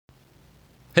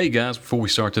Hey guys, before we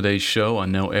start today's show, I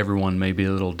know everyone may be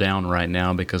a little down right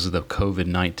now because of the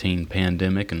COVID-19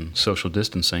 pandemic and social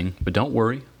distancing, but don't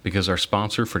worry, because our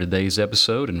sponsor for today's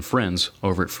episode and friends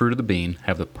over at Fruit of the Bean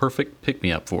have the perfect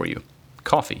pick-me-up for you,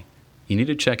 coffee. You need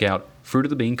to check out Fruit of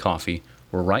the Bean Coffee,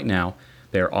 where right now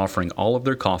they are offering all of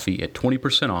their coffee at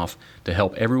 20% off to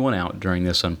help everyone out during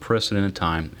this unprecedented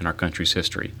time in our country's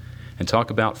history. And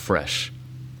talk about fresh.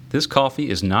 This coffee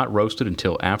is not roasted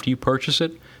until after you purchase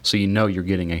it, so you know you're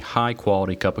getting a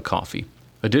high-quality cup of coffee.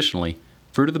 Additionally,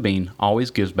 Fruit of the Bean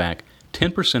always gives back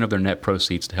 10% of their net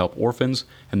proceeds to help orphans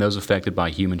and those affected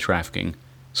by human trafficking.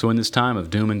 So in this time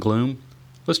of doom and gloom,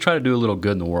 let's try to do a little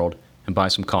good in the world and buy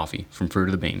some coffee from Fruit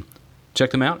of the Bean. Check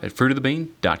them out at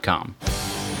fruitofthebean.com.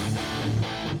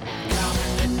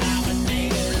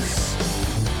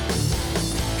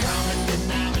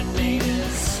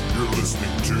 You're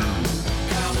listening to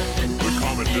the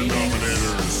Common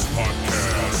Denominators Podcast.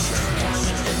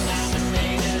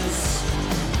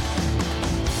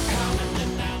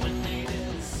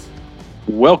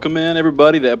 Welcome in,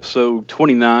 everybody, to episode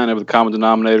 29 of the Common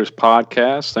Denominators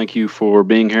Podcast. Thank you for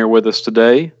being here with us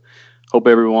today. Hope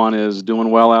everyone is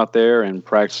doing well out there and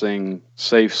practicing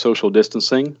safe social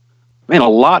distancing. Man, a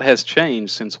lot has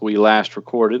changed since we last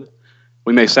recorded.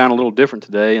 We may sound a little different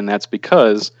today, and that's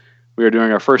because we are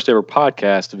doing our first ever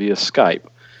podcast via Skype.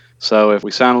 So if we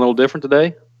sound a little different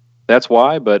today, that's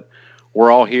why, but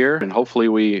we're all here, and hopefully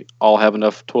we all have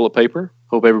enough toilet paper.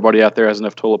 Hope everybody out there has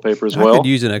enough toilet paper as well. I could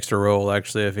use an extra roll,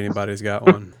 actually, if anybody's got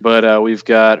one. But we've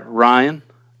got Ryan,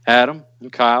 Adam,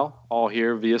 and Kyle all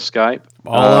here via Skype.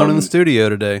 All alone in the studio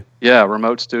today. Yeah,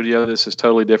 remote studio. This is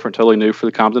totally different, totally new for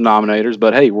the Common Denominators.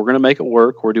 But hey, we're going to make it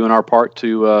work. We're doing our part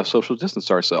to social distance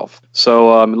ourselves.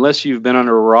 So unless you've been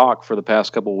under a rock for the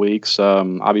past couple of weeks,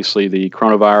 obviously the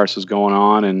coronavirus is going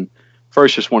on. And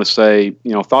first, just want to say,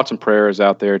 thoughts and prayers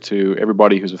out there to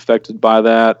everybody who's affected by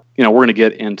that. We're going to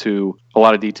get into a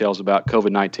lot of details about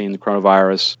COVID-19, the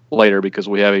coronavirus, later because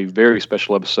we have a very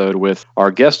special episode with our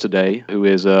guest today, who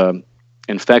is an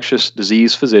infectious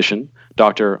disease physician,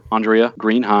 Dr. Andrea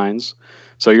Green-Hines.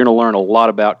 So you're going to learn a lot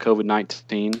about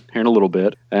COVID-19 here in a little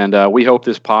bit. And we hope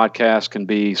this podcast can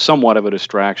be somewhat of a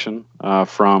distraction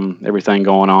from everything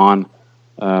going on.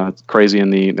 It's crazy in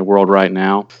the world right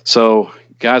now. So,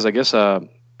 guys, I guess,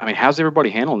 how's everybody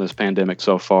handling this pandemic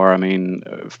so far?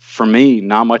 For me,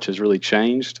 not much has really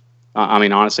changed.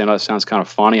 Honestly, I know that sounds kind of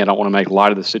funny. I don't want to make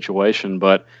light of the situation,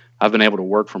 but I've been able to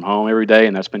work from home every day,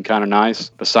 and that's been kind of nice.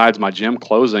 Besides my gym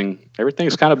closing,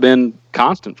 everything's kind of been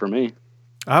constant for me.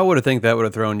 I would have think that would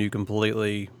have thrown you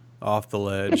completely off the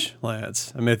ledge,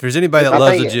 Lance. If there's anybody that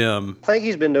loves the gym. I think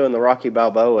he's been doing the Rocky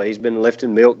Balboa. He's been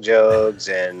lifting milk jugs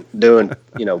and doing,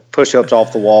 push-ups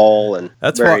off the wall. And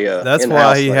that's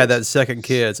why he had that second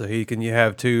kid, so you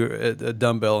have a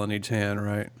dumbbell in each hand,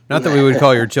 right? Not that we would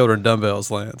call your children dumbbells,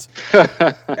 Lance.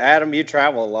 Adam, you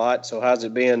travel a lot, so how's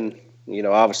it been?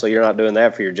 Obviously you're not doing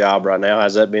that for your job right now.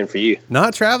 How's that been for you?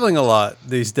 Not traveling a lot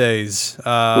these days.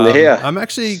 Yeah. I'm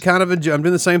actually I'm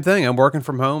doing the same thing. I'm working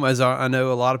from home, as I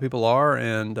know a lot of people are,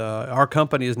 and our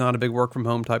company is not a big work from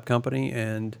home type company,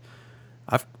 and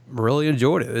I've really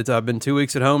enjoyed it. I've been 2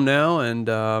 weeks at home now, and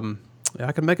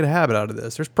I can make a habit out of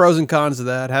this. There's pros and cons to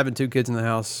that. Having two kids in the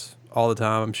house all the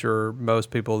time, I'm sure most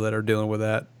people that are dealing with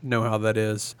that know how that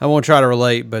is. I won't try to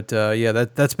relate, but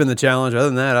that's been the challenge. Other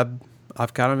than that,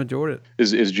 I've kind of enjoyed it.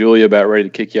 Is Julia about ready to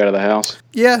kick you out of the house?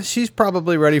 Yeah, she's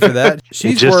probably ready for that.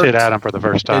 She just hit Adam for the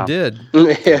first time. It did.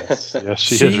 Yes,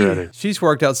 she is ready. She's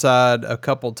worked outside a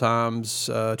couple times,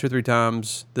 2 or 3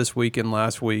 times this week and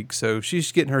last week, so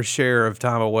she's getting her share of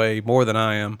time away more than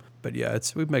I am. But yeah,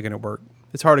 we're making it work.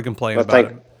 It's hard to complain about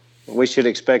it. We should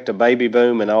expect a baby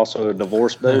boom and also a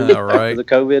divorce boom right. after the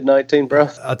COVID-19, bro.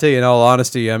 I'll tell you, in all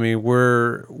honesty,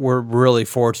 we're really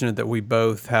fortunate that we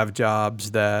both have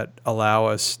jobs that allow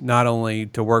us not only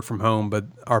to work from home, but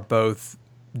are both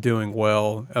doing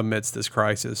well amidst this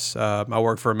crisis. I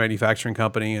work for a manufacturing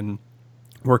company, and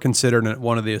we're considered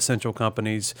one of the essential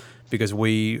companies because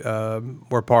we're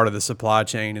part of the supply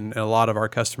chain, and a lot of our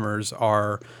customers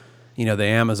are the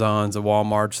Amazons, the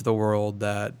Walmarts of the world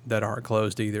that aren't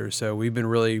closed either. So we've been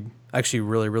really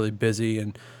busy,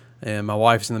 and my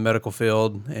wife's in the medical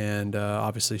field, and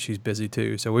obviously she's busy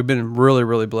too. So we've been really,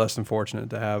 really blessed and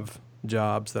fortunate to have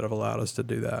jobs that have allowed us to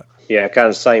do that. Yeah, kind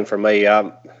of the same for me.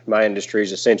 My industry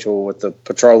is essential with the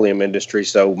petroleum industry,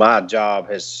 so my job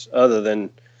has, other than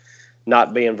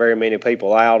not being very many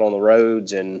people out on the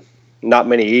roads and not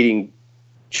many eating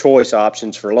choice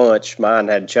options for lunch, mine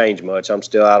hadn't changed much. I'm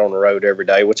still out on the road every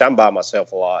day, which I'm by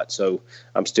myself a lot, so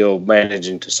I'm still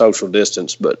managing to social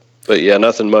distance. But yeah,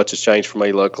 nothing much has changed for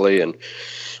me, luckily, and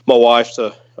my wife's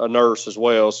a nurse as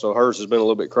well, so hers has been a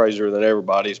little bit crazier than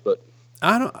everybody's. But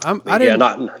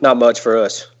not much for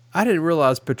us. I didn't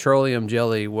realize petroleum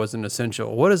jelly was an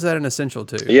essential. What is that an essential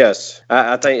to? Yes,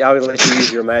 I think I would let you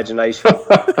use your imagination.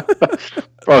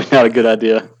 Probably not a good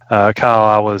idea. Kyle,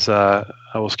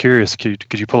 I was curious.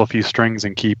 Could you pull a few strings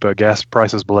and keep gas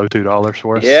prices below $2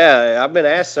 for us? Yeah, I've been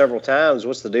asked several times,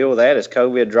 what's the deal with that? As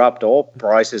COVID dropped oil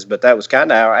prices, but that was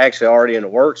kind of actually already in the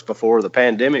works before the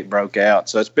pandemic broke out.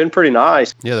 So it's been pretty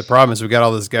nice. Yeah, the problem is we got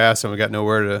all this gas and we got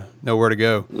nowhere to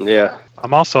go. Yeah.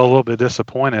 I'm also a little bit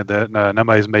disappointed that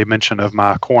nobody's made mention of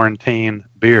my quarantine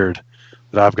beard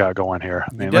that I've got going here.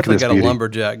 I mean, definitely got a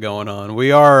lumberjack going on.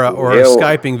 We are we're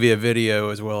Skyping via video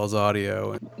as well as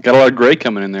audio. Got a lot of gray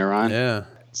coming in there, Ryan. Yeah,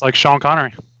 it's like Sean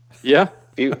Connery. Yeah.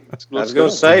 I was going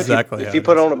to say, exactly if you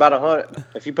put on about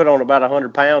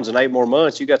 100 pounds in 8 more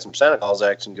months, you got some Santa Claus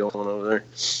action going over there.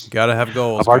 Got to have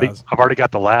goals. I've already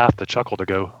got the laugh, the chuckle to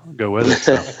go with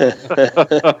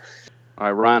it. So. All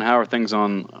right, Ryan, how are things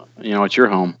at your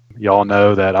home? Y'all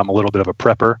know that I'm a little bit of a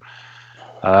prepper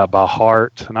by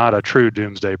heart, not a true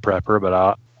doomsday prepper,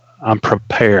 but I'm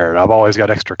prepared. I've always got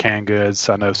extra canned goods.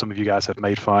 I know some of you guys have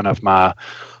made fun of my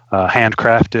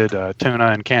handcrafted tuna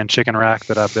and canned chicken rack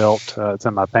that I built. It's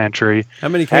in my pantry. How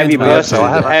many cans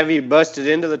have you busted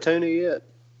into the tuna yet?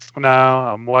 No,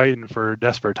 I'm waiting for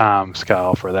desperate times,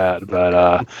 Kyle, for that.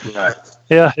 But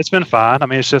yeah, it's been fine. I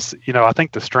mean, it's just, I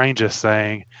think the strangest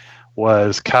thing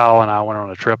was Kyle and I went on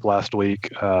a trip last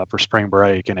week for spring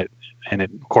break, and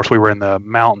of course we were in the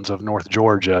mountains of North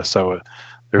Georgia, so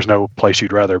there's no place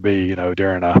you'd rather be,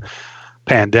 during a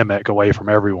pandemic away from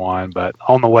everyone. But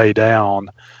on the way down,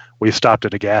 we stopped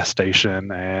at a gas station,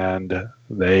 and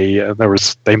they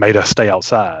made us stay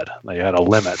outside. They had a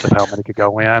limit of how many could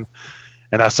go in.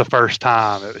 And that's the first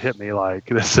time it hit me like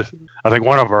this. I think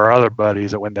one of our other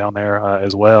buddies that went down there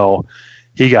as well,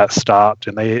 he got stopped,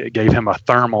 and they gave him a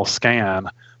thermal scan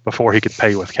before he could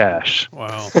pay with cash.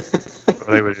 Wow.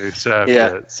 They would accept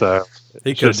it. So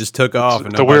he could have just took off,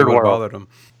 and it's a weird world. Bothered him.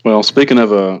 Well, speaking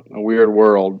of a weird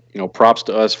world, props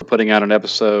to us for putting out an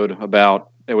episode about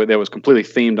that was completely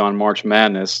themed on March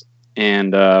Madness,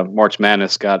 and March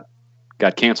Madness got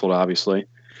canceled, obviously.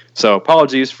 So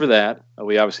apologies for that.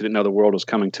 We obviously didn't know the world was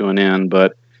coming to an end,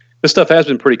 but this stuff has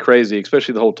been pretty crazy,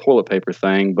 especially the whole toilet paper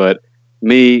thing. But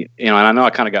me, and I know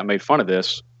I kind of got made fun of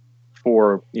this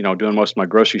for, doing most of my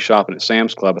grocery shopping at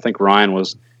Sam's Club. I think Ryan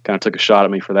kind of took a shot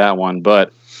at me for that one.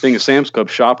 But being a Sam's Club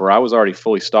shopper, I was already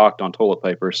fully stocked on toilet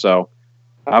paper, so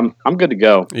I'm good to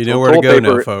go. You know where to go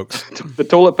now, folks. The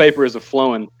toilet paper is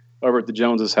flowing over at the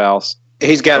Joneses' house.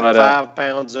 He's got 5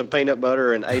 pounds of peanut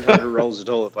butter and 800 rolls of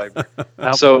toilet paper.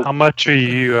 How much are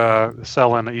you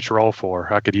selling each roll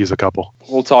for? I could use a couple.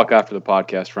 We'll talk after the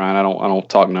podcast, Ryan. I don't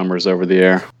talk numbers over the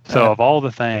air. So of all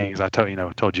the things I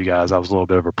told you guys, I was a little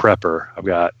bit of a prepper. I've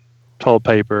got toilet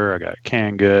paper, I got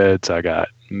canned goods, I got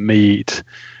meat.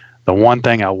 The one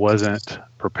thing I wasn't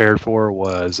prepared for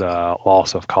was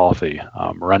loss of coffee.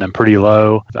 I'm running pretty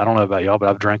low. I don't know about y'all, but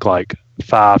I've drank like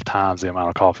 5 times the amount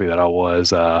of coffee that I was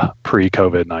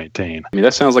pre-COVID-19. I mean,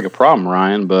 that sounds like a problem,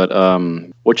 Ryan, but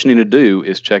what you need to do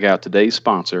is check out today's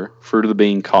sponsor, Fruit of the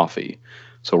Bean Coffee.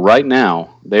 So right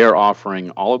now, they are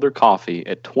offering all of their coffee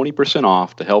at 20%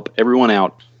 off to help everyone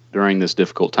out during this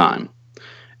difficult time.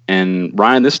 And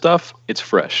Ryan, this stuff, it's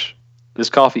fresh.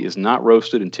 This coffee is not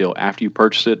roasted until after you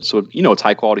purchase it, so it's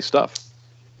high-quality stuff.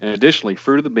 And additionally,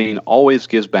 Fruit of the Bean always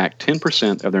gives back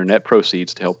 10% of their net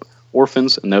proceeds to help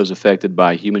orphans and those affected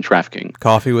by human trafficking.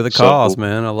 Coffee with a cause,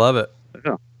 man. I love it.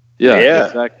 Yeah,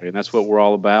 exactly. And that's what we're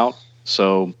all about.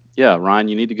 So, yeah, Ryan,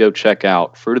 you need to go check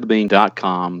out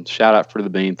fruitofthebean.com. Shout out Fruit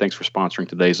of the Bean. Thanks for sponsoring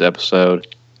today's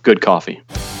episode. Good coffee.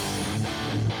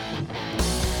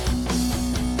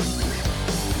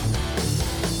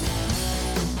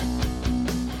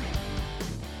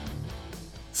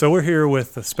 So we're here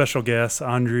with a special guest,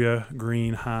 Andrea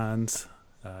Green Hines,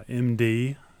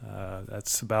 MD.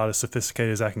 That's about as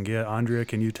sophisticated as I can get. Andrea,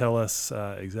 can you tell us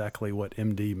exactly what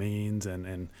MD means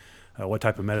and what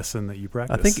type of medicine that you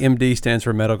practice? I think MD stands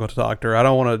for medical doctor. I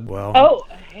don't want to... Well, oh,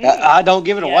 hey. I don't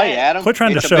give it away, Adam. Quit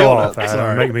trying to show off,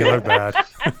 Adam. Make me look bad.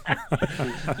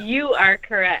 You are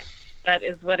correct. That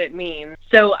is what it means.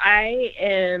 So I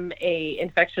am a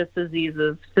infectious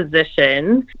diseases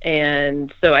physician,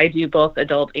 and so I do both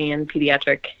adult and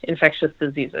pediatric infectious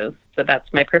diseases. So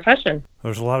that's my profession.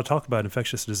 There's a lot of talk about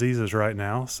infectious diseases right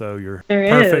now, so you're there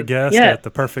perfect is. guest Yes. at the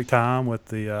perfect time with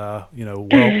the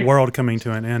world coming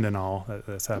to an end and all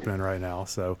that's happening right now.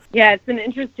 So Yeah, it's an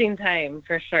interesting time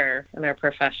for sure in our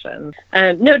profession.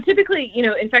 No, typically,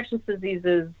 infectious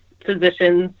diseases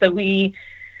physicians, so we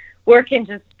work in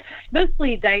just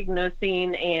mostly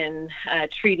diagnosing and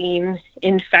treating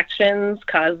infections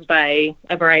caused by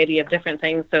a variety of different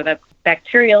things. So that's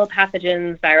bacterial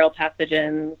pathogens, viral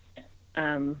pathogens,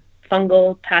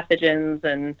 fungal pathogens,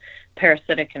 and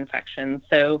parasitic infections.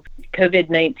 So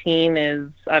COVID-19 is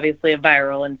obviously a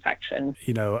viral infection.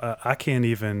 I can't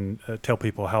even tell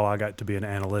people how I got to be an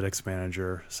analytics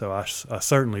manager. So I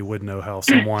certainly would know how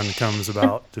someone comes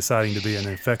about deciding to be an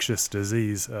infectious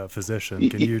disease physician.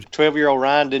 Can you? 12-year-old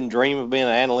Ryan didn't dream of being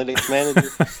an analytics manager.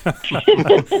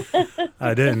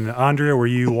 I didn't. Andrea, were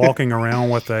you walking around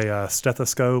with a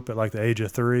stethoscope at like the age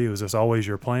of 3? Was this always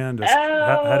your plan?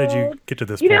 How did you get to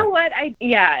this point? You know what?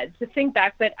 To think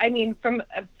back, but I mean, from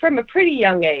a pretty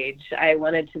young age, I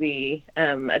wanted to be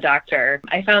a doctor.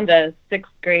 I found a 6th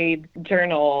grade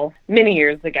journal many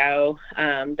years ago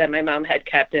that my mom had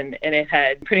kept, and it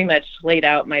had pretty much laid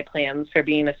out my plans for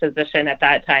being a physician at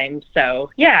that time. So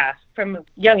yeah, from a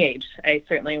young age, I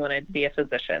certainly wanted to be a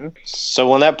physician. So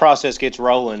when that process gets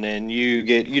rolling and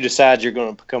you decide you're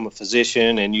going to become a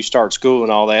physician and you start school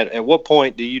and all that, at what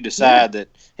point do you decide that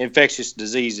infectious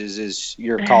diseases is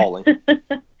your calling?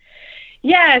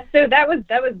 Yeah, so that was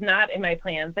not in my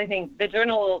plans. I think the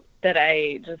journal that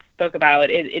I just spoke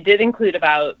about, it did include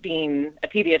about being a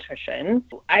pediatrician.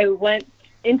 I went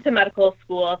into medical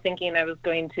school thinking I was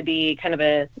going to be kind of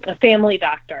a family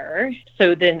doctor.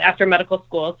 So then after medical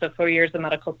school, so 4 years of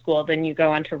medical school, then you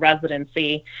go on to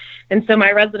residency. And so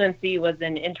my residency was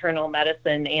in internal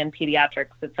medicine and pediatrics.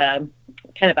 It's a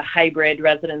kind of a hybrid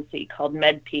residency called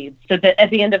MedPeds. So that at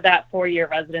the end of that 4-year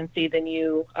residency, then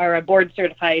you are a board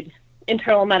certified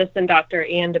internal medicine doctor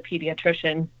and a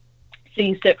pediatrician. So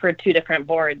you sit for 2 different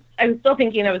boards. I was still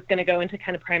thinking I was going to go into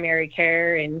kind of primary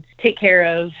care and take care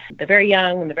of the very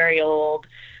young and the very old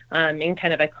in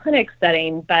kind of a clinic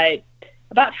setting. But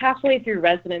about halfway through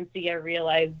residency, I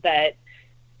realized that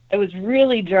I was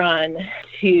really drawn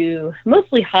to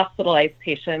mostly hospitalized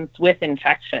patients with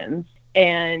infections.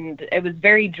 And I was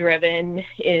very driven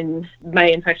in my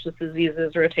infectious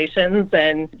diseases rotations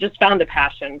and just found a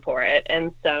passion for it.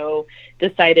 And so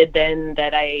decided then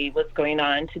that I was going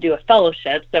on to do a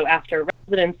fellowship. So after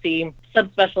residency,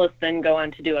 subspecialists then go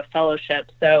on to do a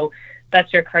fellowship. So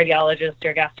that's your cardiologist,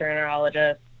 your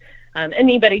gastroenterologist,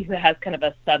 anybody who has kind of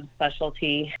a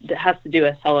subspecialty that has to do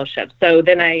a fellowship. So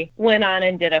then I went on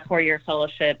and did a 4-year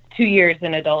fellowship, 2 years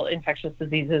in adult infectious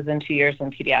diseases and 2 years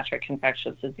in pediatric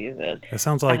infectious diseases. It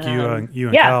sounds like you and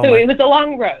yeah, Kyle. So it was a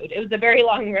long road. It was a very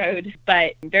long road,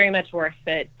 but very much worth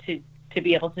it to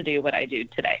be able to do what I do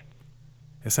today.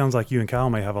 It sounds like you and Kyle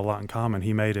may have a lot in common.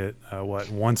 He made it,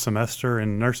 1 semester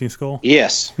in nursing school?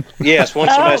 Yes, 1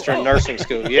 semester in nursing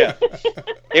school, yeah.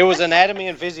 It was anatomy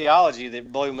and physiology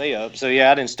that blew me up, so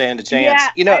yeah, I didn't stand a chance.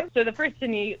 Yeah, so the first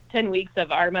 10 weeks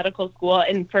of our medical school,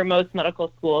 and for most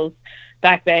medical schools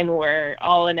back then, were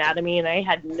all anatomy, and I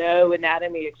had no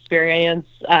anatomy experience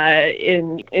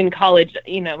in college,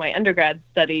 my undergrad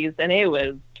studies, and it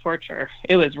was torture.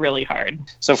 It was really hard.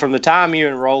 So from the time you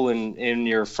enroll in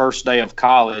your first day of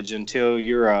college until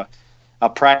you're a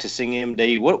practicing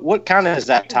MD, what kind of is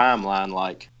that timeline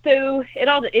like? So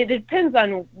it depends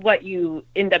on what you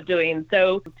end up doing.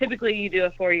 So typically you do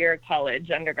a 4-year college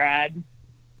undergrad.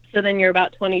 So then you're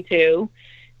about 22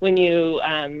 when you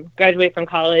graduate from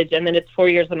college, and then it's 4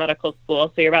 years of medical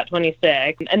school, so you're about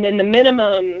 26. And then the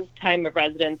minimum time of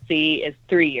residency is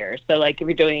 3 years. So like if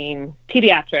you're doing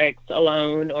pediatrics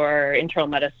alone or internal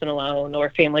medicine alone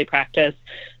or family practice,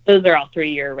 those are all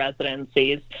 3-year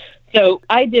residencies. So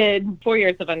I did 4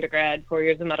 years of undergrad, 4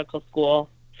 years of medical school,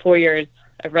 4 years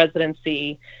of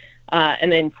residency,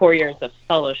 and then 4 years of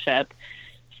fellowship.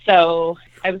 So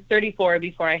I was 34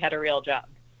 before I had a real job.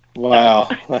 Wow.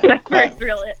 My first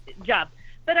real job.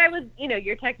 But I was,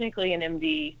 you're technically an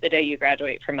MD the day you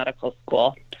graduate from medical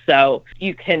school. So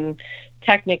you can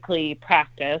technically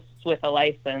practice with a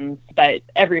license, but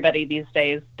everybody these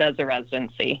days does a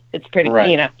residency. It's pretty,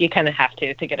 right. You kind of have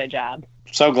to get a job.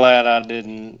 So glad I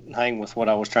didn't hang with what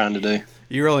I was trying to do.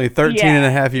 You're only 13 and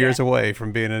a half years away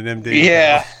from being an MD.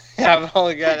 Yeah.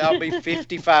 I'll be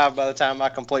 55 by the time I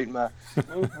complete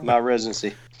my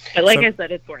residency. But like I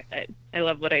said, it's worth it. I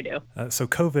love what I do. So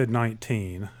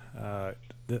COVID-19,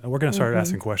 we're going to start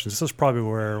asking questions. This is probably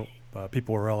where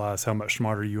people will realize how much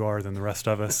smarter you are than the rest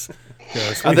of us.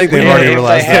 I think they've already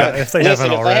realized that. If they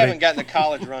haven't already. If they haven't gotten the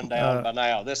college rundown by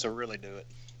now, this will really do it.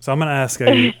 So I'm going to ask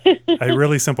a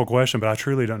really simple question, but I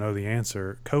truly don't know the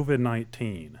answer.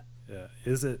 COVID-19,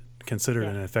 is it considered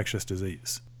an infectious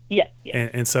disease? Yes.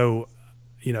 And so,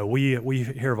 we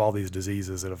hear of all these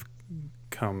diseases that have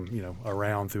come,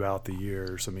 around throughout the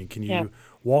years. I mean, can you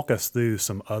walk us through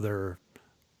some other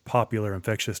popular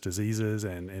infectious diseases,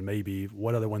 and maybe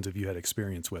what other ones have you had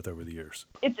experience with over the years?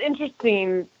 It's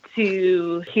interesting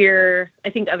to hear, I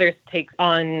think, others' takes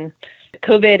on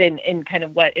COVID and kind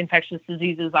of what infectious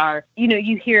diseases are.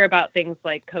 You hear about things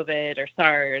like COVID or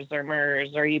SARS or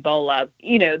MERS or Ebola.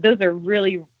 Those are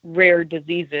really rare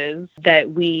diseases that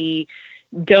we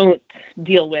don't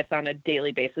deal with on a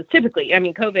daily basis. Typically, I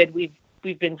mean, COVID,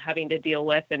 we've been having to deal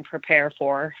with and prepare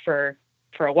for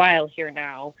a while here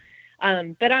now.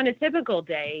 But on a typical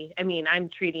day, I mean, I'm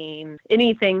treating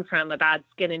anything from a bad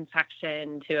skin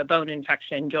infection to a bone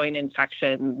infection, joint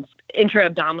infections,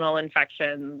 intra-abdominal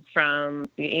infections from,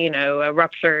 a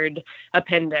ruptured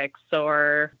appendix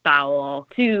or bowel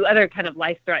to other kind of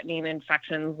life-threatening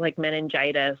infections like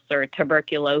meningitis or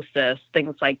tuberculosis,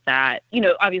 things like that.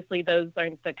 Obviously those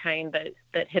aren't the kind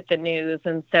that hit the news.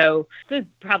 And so this is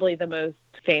probably the most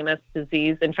famous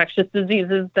infectious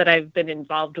diseases that I've been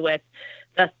involved with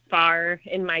thus far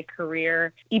in my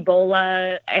career.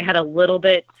 Ebola, I had a little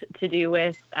bit to do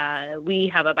with. We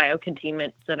have a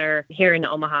biocontainment center here in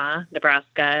Omaha,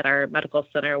 Nebraska, at our medical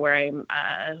center where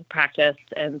I practice.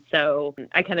 And so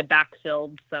I kind of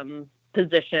backfilled some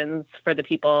positions for the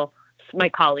people, my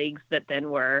colleagues, that then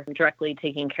were directly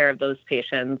taking care of those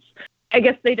patients. I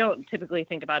guess they don't typically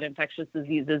think about infectious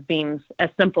diseases being as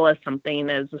simple as something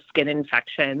as a skin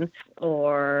infection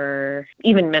or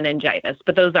even meningitis,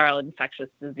 but those are all infectious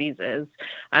diseases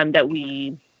that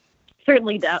we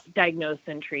certainly diagnose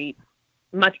and treat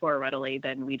much more readily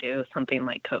than we do something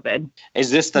like COVID.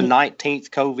 Is this the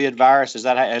 19th COVID virus? Is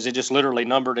it just literally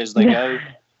numbered as they go?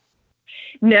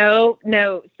 No.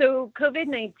 So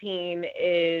COVID-19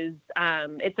 is,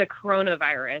 it's a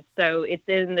coronavirus. So it's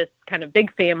in this kind of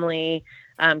big family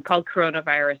called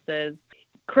coronaviruses.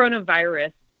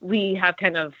 Coronavirus, we have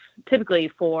kind of typically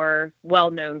 4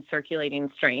 well-known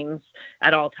circulating strains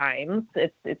at all times.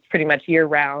 It's pretty much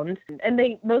year-round. And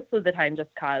they most of the time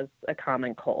just cause a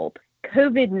common cold.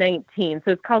 COVID-19,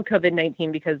 so it's called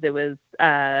COVID-19 because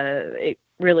it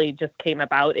really just came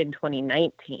about in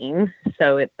 2019.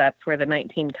 So that's where the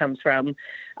 19 comes from.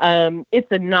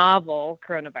 It's a novel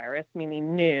coronavirus,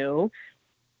 meaning new.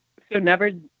 So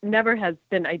never has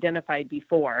been identified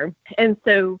before. And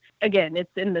so, again,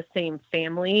 it's in the same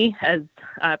family as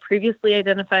previously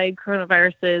identified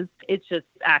coronaviruses. It's just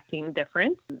acting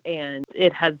different, and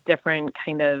it has different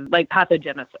kind of like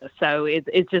pathogenesis. So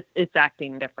it's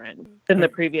acting different than the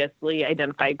previously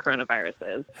identified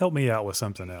coronaviruses. Help me out with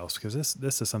something else, because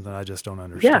this is something I just don't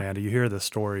understand. Yeah. You hear the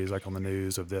stories like on the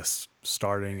news of this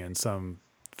starting in some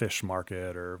fish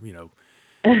market or,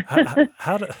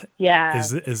 how do, yeah.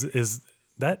 Is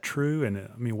that true? And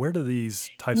I mean, where do these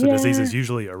types of diseases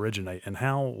usually originate, and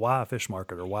why a fish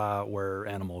market or where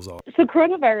animals are? So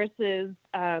coronaviruses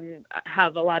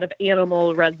have a lot of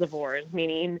animal reservoirs,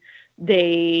 meaning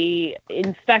they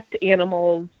infect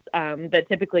animals that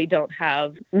typically don't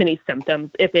have many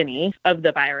symptoms, if any, of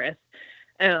the virus.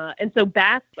 And so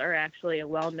bats are actually a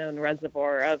well-known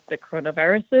reservoir of the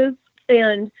coronaviruses.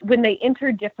 And when they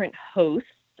enter different hosts,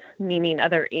 meaning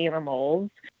other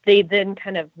animals, they then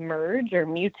kind of merge or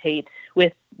mutate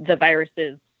with the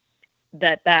viruses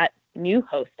that new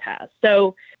host has.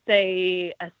 So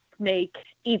say a snake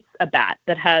eats a bat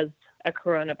that has a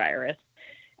coronavirus,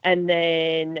 and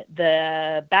then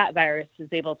the bat virus is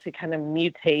able to kind of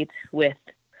mutate with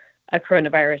a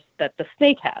coronavirus that the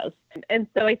snake has. And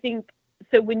so I think,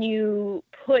 so when you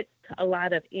put a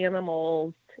lot of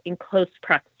animals in close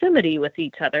proximity with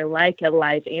each other, like a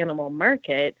live animal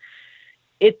market,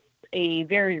 it's a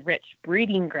very rich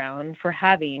breeding ground for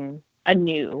having a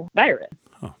new virus.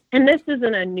 Huh. And this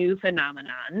isn't a new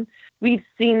phenomenon. We've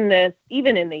seen this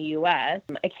even in the U.S.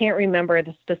 I can't remember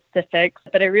the specifics,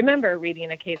 but I remember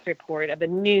reading a case report of a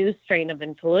new strain of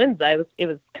influenza. It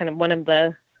was kind of one of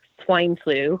the swine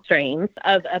flu strains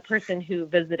of a person who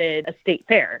visited a state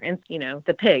fair and,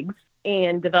 the pigs,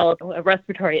 and developed a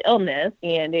respiratory illness,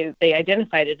 and they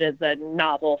identified it as a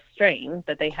novel strain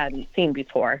that they hadn't seen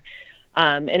before.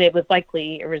 And it was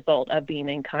likely a result of being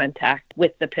in contact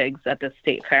with the pigs at the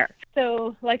state fair.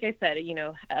 So, like I said,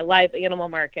 a live animal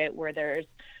market where there's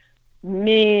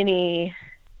many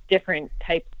different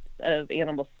types of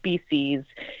animal species,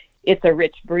 it's a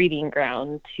rich breeding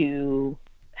ground to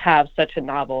have such a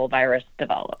novel virus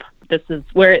develop. This is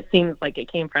where it seems like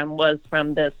it came from, was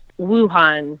from this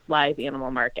Wuhan live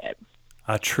animal market.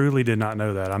 I truly did not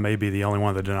know that. I may be the only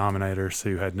one of the denominators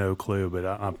who had no clue, but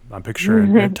I'm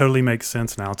picturing it totally makes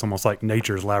sense now. It's almost like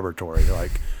nature's laboratory,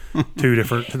 like two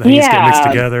different things get mixed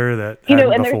together that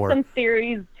and before. There's some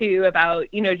theories too about,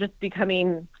 just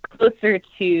becoming closer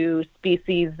to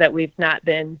species that we've not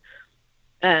been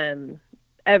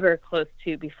ever close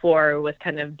to before with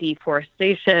kind of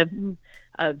deforestation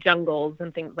of jungles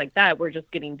and things like that. We're just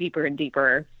getting deeper and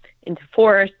deeper into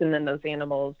forests, and then those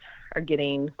animals are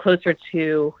getting closer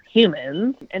to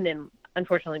humans, and then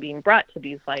unfortunately being brought to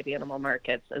these live animal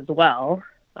markets as well,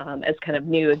 as kind of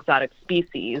new exotic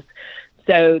species.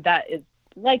 So that is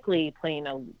likely playing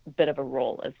a bit of a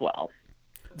role as well.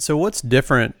 So what's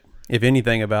different, if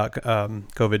anything, about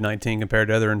COVID-19 compared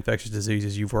to other infectious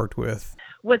diseases you've worked with?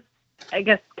 What's, I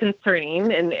guess,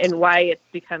 concerning and why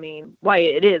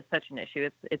it is such an issue,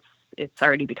 it's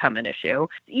already become an issue.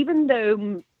 Even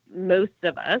though most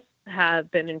of us have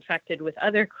been infected with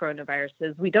other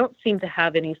coronaviruses, we don't seem to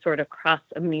have any sort of cross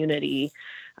immunity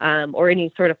or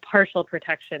any sort of partial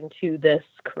protection to this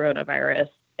coronavirus.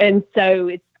 And so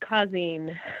it's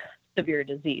causing severe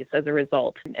disease as a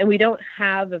result. And we don't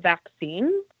have a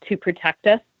vaccine to protect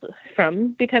us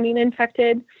from becoming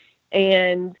infected.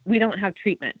 And we don't have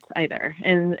treatments either.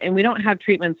 And we don't have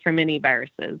treatments for many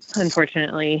viruses,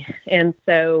 unfortunately. And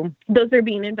so those are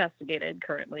being investigated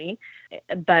currently.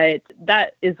 But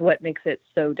that is what makes it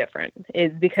so different,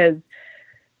 is because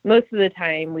most of the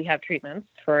time we have treatments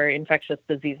for infectious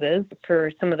diseases.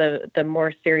 For some of the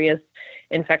more serious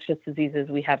infectious diseases,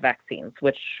 we have vaccines,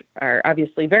 which are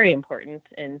obviously very important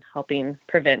in helping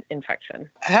prevent infection.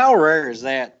 How rare is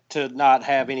that to not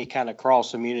have any kind of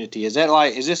cross immunity? Is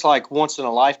this like once in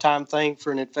a lifetime thing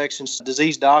for an infectious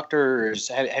disease doctor? Or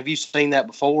have you seen that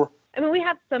before? I mean, we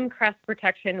have some cross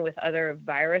protection with other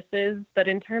viruses, but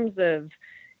in terms of,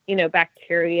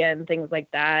 bacteria and things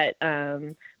like that,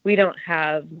 we don't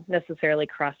have necessarily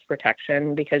cross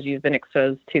protection because you've been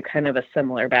exposed to kind of a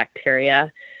similar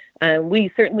bacteria.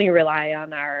 We certainly rely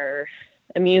on our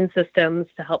immune systems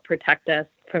to help protect us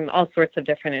from all sorts of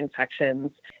different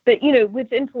infections. But,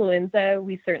 with influenza,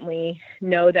 we certainly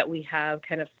know that we have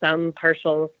kind of some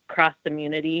partial cross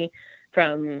immunity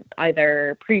from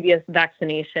either previous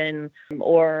vaccination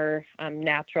or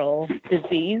natural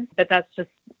disease, but that's just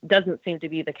doesn't seem to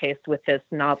be the case with this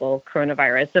novel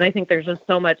coronavirus. And I think there's just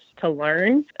so much to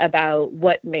learn about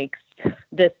what makes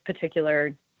this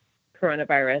particular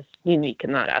coronavirus unique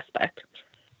in that aspect.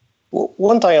 Well,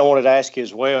 one thing I wanted to ask you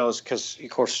as well is because, of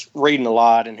course, reading a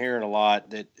lot and hearing a lot,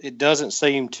 that it doesn't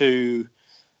seem to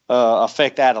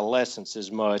affect adolescents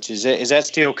as much. Is that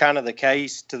still kind of the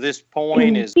case to this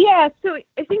point? Yeah, so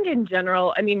I think in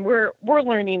general, I mean, we're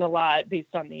learning a lot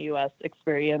based on the U.S.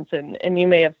 experience, and you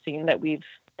may have seen that we've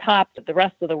topped the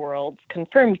rest of the world's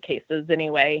confirmed cases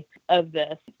anyway of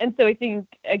this. And so I think,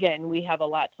 again, we have a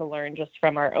lot to learn just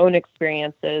from our own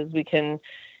experiences. We can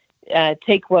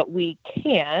take what we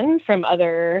can from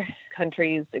other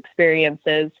countries'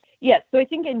 experiences. Yes, so I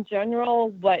think in general,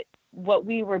 what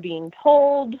we were being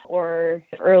told or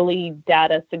early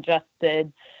data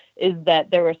suggested is that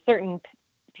there were certain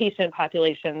patient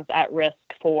populations at risk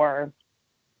for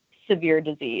severe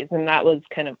disease, and that was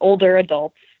kind of older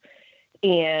adults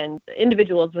and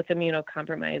individuals with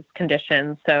immunocompromised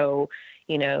conditions. So,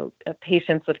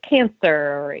 patients with cancer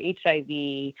or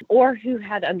HIV, or who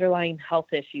had underlying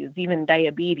health issues, even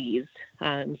diabetes,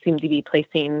 seem to be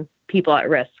placing people at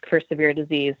risk for severe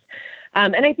disease.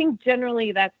 And I think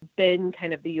generally that's been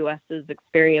kind of the U.S.'s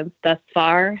experience thus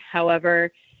far.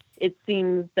 However, it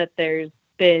seems that there's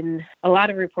been a lot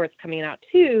of reports coming out,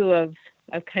 too,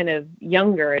 of kind of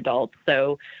younger adults.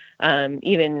 So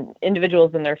even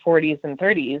individuals in their 40s and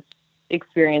 30s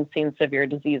experiencing severe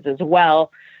disease as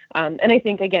well. And I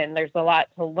think, again, there's a lot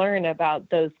to learn about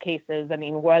those cases. I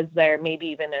mean, was there maybe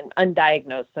even an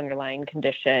undiagnosed underlying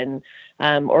condition,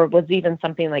 or was even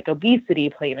something like obesity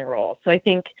playing a role? So I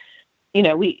think,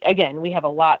 we have a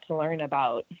lot to learn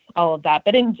about all of that.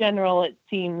 But in general, it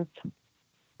seems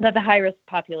that the high-risk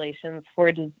populations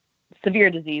for severe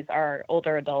disease are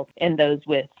older adults and those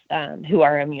with who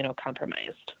are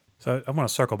immunocompromised. So I want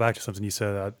to circle back to something you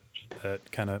said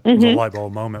that kind of was a light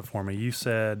bulb moment for me. You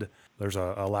said there's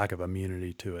a lack of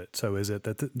immunity to it. So is it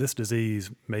that this disease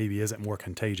maybe isn't more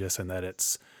contagious and that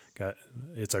it's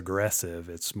aggressive?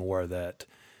 It's more that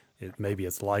maybe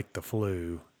it's like the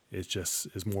flu. It's just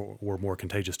we're more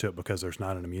contagious to it because there's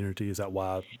not an immunity. Is that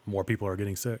why more people are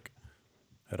getting sick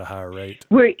at a higher rate?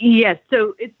 Yes.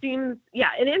 So it seems,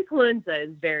 and influenza is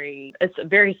it's a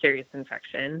very serious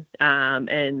infection,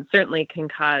 and certainly can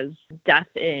cause death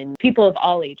in people of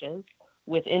all ages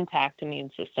with intact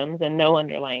immune systems and no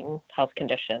underlying health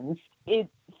conditions. It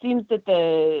seems that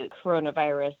the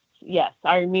coronavirus, yes,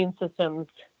 our immune systems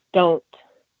don't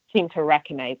seem to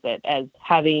recognize it as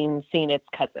having seen its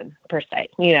cousin, per se.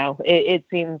 It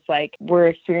seems like we're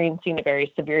experiencing a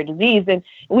very severe disease, and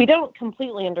we don't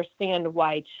completely understand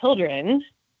why children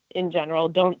in general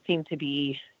don't seem to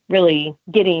be really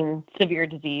getting severe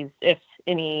disease, if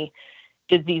any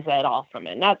disease at all from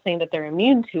it. Not saying that they're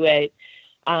immune to it.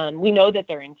 We know that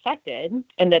they're infected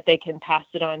and that they can pass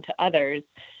it on to others,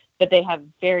 but they have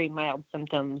very mild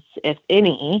symptoms, if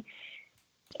any.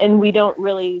 And we don't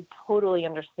really totally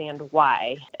understand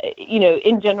why.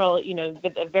 In general,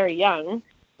 very young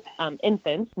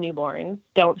infants, newborns,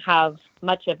 don't have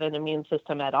much of an immune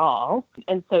system at all,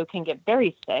 and so can get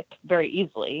very sick very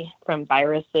easily from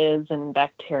viruses and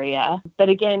bacteria. But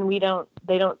again,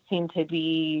 they don't seem to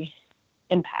be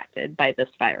impacted by this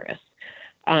virus.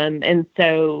 And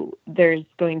so there is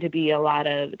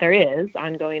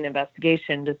ongoing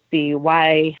investigation to see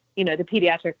why, the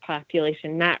pediatric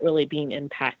population not really being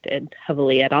impacted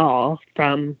heavily at all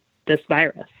from this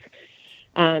virus.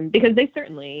 Because they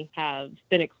certainly have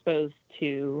been exposed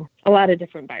to a lot of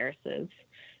different viruses,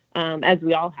 as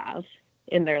we all have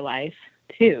in their life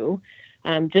too.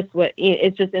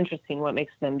 It's just interesting what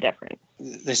makes them different.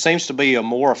 There seems to be a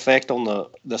more effect on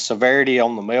the severity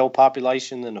on the male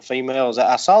population than the females.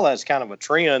 I saw that as kind of a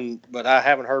trend, but I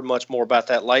haven't heard much more about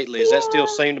that lately. Does that still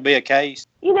seem to be a case?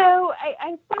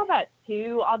 I saw that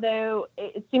too, although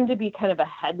it seemed to be kind of a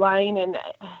headline. And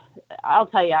I'll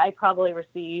tell you, I probably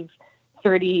receive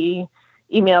 30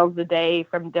 emails a day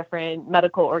from different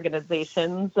medical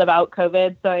organizations about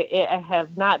COVID. So I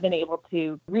have not been able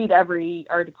to read every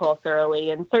article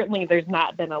thoroughly. And certainly there's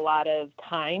not been a lot of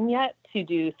time yet to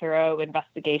do thorough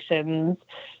investigations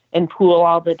and pool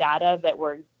all the data that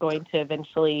we're going to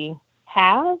eventually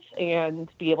have and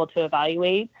be able to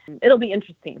evaluate. It'll be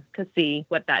interesting to see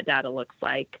what that data looks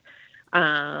like.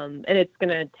 And it's going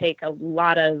to take a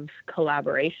lot of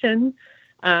collaboration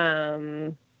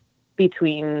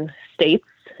between states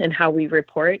and how we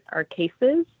report our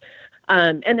cases.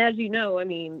 And as you know,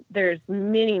 there's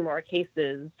many more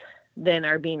cases than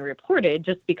are being reported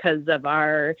just because of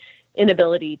our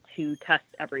inability to test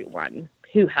everyone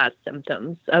who has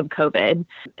symptoms of COVID.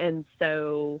 And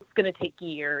so it's going to take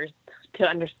years to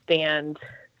understand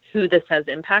who this has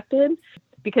impacted.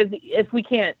 Because if we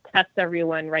can't test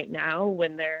everyone right now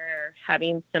when they're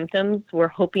having symptoms, we're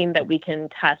hoping that we can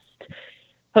test,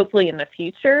 hopefully in the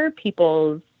future,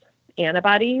 people's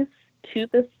antibodies to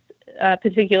this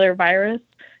particular virus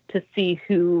to see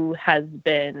who has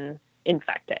been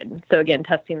infected. So again,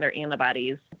 testing their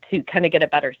antibodies to kind of get a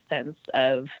better sense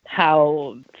of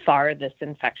how far this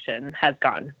infection has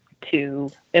gone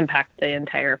to impact the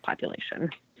entire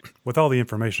population. With all the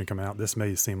information coming out, this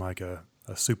may seem like a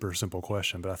super simple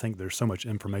question, but I think there's so much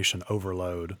information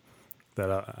overload that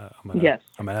I'm going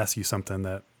to ask you something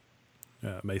that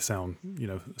may sound,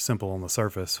 simple on the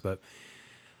surface, but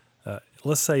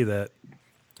let's say that,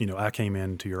 I came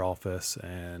into your office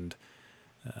and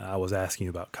I was asking you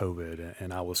about COVID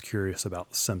and I was curious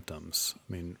about symptoms.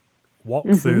 Walk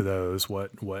through those,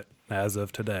 what as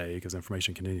of today, because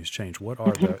information continues to change, what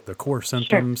are the core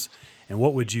symptoms and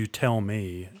what would you tell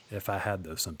me if I had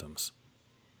those symptoms?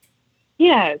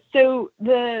 Yeah, so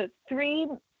the three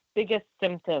biggest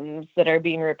symptoms that are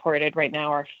being reported right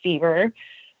now are fever.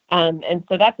 And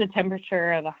so that's a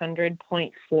temperature of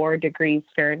 100.4 degrees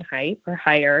Fahrenheit or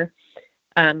higher,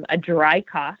 a dry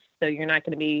cough, so you're not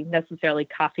going to be necessarily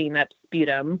coughing up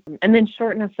sputum, and then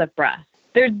shortness of breath.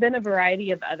 There's been a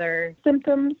variety of other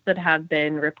symptoms that have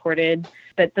been reported,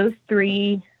 but those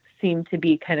three seem to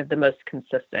be kind of the most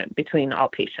consistent between all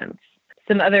patients.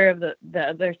 Some other of the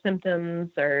other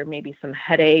symptoms are maybe some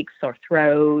headaches, sore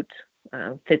throat,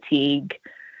 fatigue,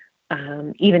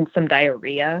 even some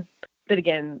diarrhea. But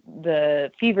again,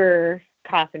 the fever,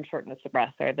 cough, and shortness of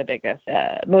breath are the biggest,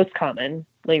 most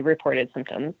commonly reported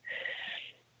symptoms.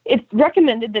 It's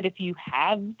recommended that if you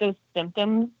have those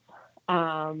symptoms,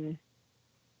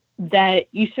 that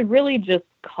you should really just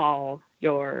call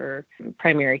your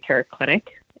primary care clinic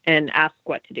and ask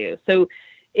what to do. So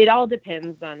it all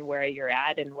depends on where you're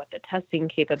at and what the testing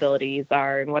capabilities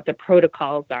are and what the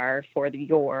protocols are for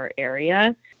your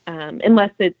area.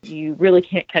 Unless you really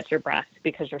can't catch your breath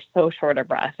because you're so short of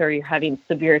breath or you're having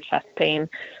severe chest pain,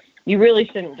 you really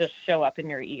shouldn't just show up in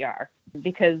your ER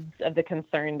because of the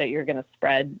concern that you're going to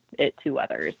spread it to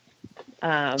others.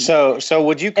 So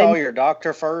would you call your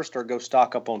doctor first or go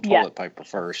stock up on toilet paper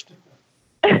first?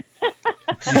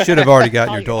 You should have already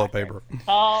gotten your toilet paper.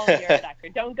 Call your doctor.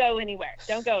 Don't go anywhere.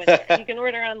 You can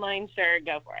order online, sure,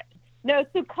 go for it. No,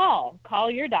 so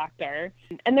call your doctor.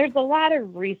 And there's a lot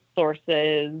of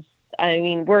resources.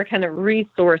 We're kind of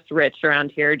resource rich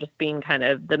around here, just being kind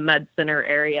of the med center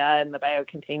area and the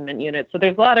biocontainment unit. So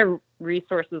there's a lot of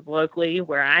resources locally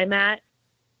where I'm at.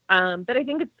 But I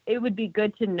think it would be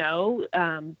good to know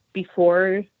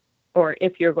before or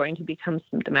if you're going to become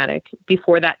symptomatic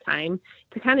before that time,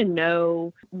 to kind of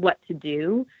know what to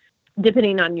do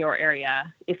depending on your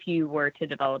area if you were to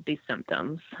develop these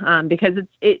symptoms. Because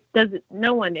it does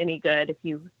no one any good if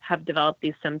you have developed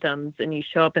these symptoms and you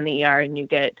show up in the ER and you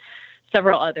get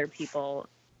several other people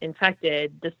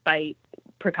infected despite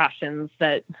precautions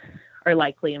that are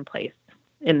likely in place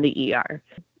in the ER.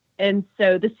 And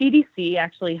so the CDC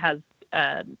actually has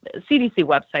CDC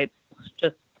websites,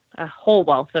 just a whole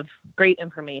wealth of great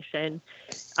information,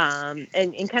 and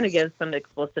kind of gives some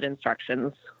explicit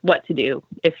instructions what to do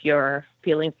if you're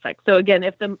feeling sick. So again,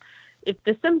 if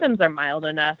the symptoms are mild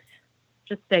enough,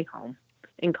 just stay home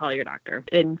and call your doctor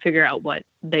and figure out what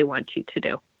they want you to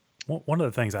do. One of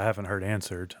the things I haven't heard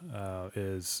answered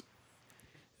is,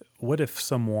 what if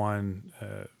someone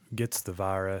gets the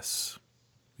virus,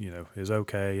 is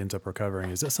okay, ends up recovering?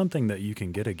 Is that something that you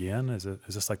can get again? Is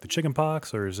this like the chicken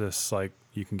pox, or is this like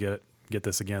you can get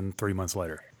this again 3 months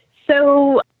later?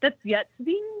 So that's yet to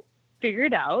be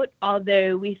figured out,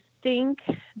 although we think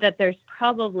that there's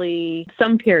probably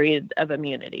some period of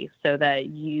immunity so that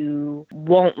you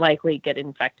won't likely get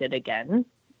infected again.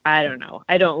 I don't know.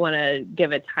 I don't want to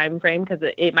give a time frame because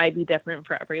it might be different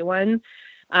for everyone.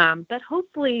 But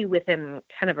hopefully within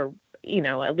kind of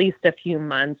at least a few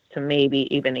months to maybe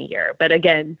even a year. But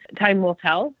again, time will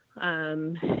tell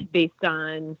based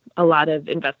on a lot of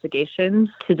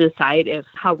investigation to decide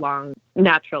how long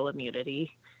natural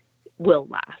immunity will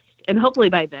last. And hopefully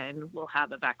by then we'll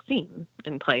have a vaccine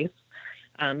in place,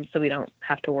 so we don't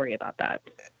have to worry about that.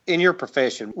 In your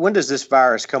profession, when does this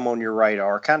virus come on your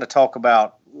radar? Kind of talk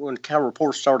about when kind of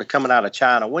reports started coming out of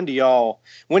China. When did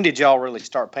y'all really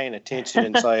start paying attention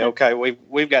and say, okay,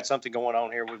 we've got something going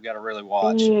on here, we've got to really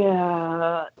watch?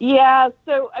 Yeah.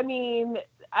 So I mean,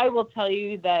 I will tell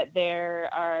you that there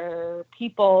are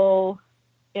people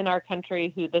in our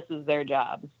country who this is their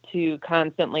job, to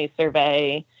constantly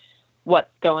survey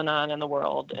what's going on in the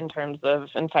world in terms of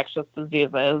infectious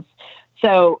diseases.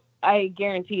 So I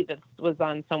guarantee this was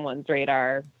on someone's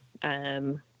radar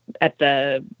at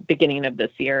the beginning of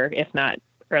this year, if not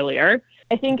earlier.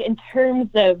 I think in terms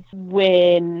of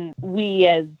when we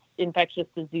as infectious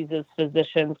diseases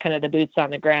physicians, kind of the boots on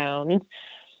the ground,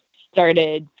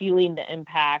 started feeling the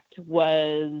impact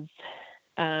was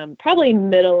probably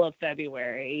middle of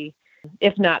February,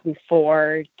 if not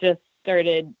before. Just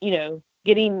started,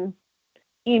 getting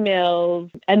emails,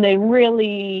 and then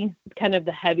really kind of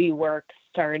the heavy work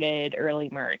started early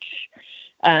March,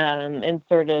 and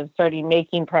sort of starting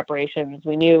making preparations.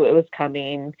 We knew it was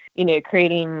coming,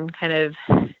 creating kind of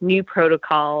new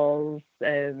protocols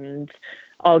and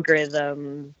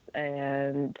algorithms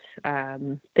and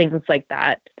things like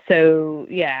that. So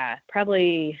yeah,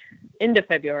 probably end of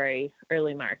February,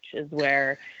 early March is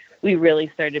where we really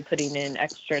started putting in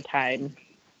extra time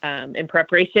in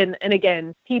preparation. And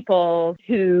again, people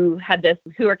who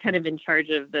are kind of in charge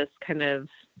of this kind of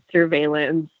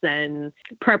surveillance and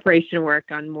preparation work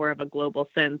on more of a global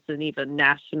sense and even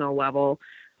national level,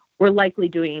 were likely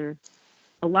doing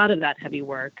a lot of that heavy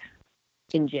work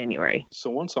in January. So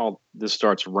once all this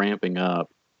starts ramping up,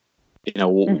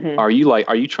 are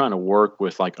you trying to work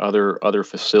with like other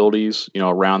facilities,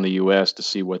 around the U.S. to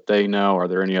see what they know? Are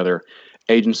there any other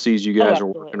agencies you guys are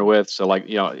working with? So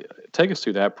take us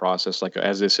through that process,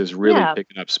 as this is really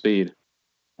picking up speed.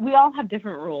 We all have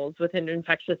different roles within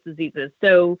infectious diseases.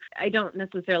 So I don't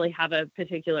necessarily have a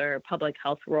particular public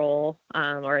health role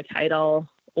or a title,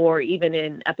 or even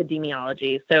in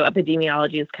epidemiology. So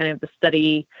epidemiology is kind of the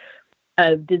study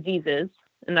of diseases,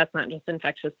 and that's not just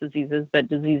infectious diseases, but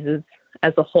diseases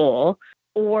as a whole,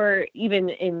 or even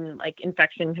in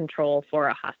infection control for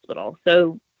a hospital.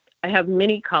 So I have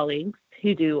many colleagues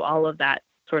who do all of that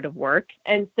sort of work.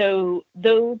 And so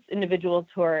those individuals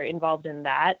who are involved in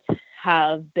that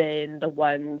have been the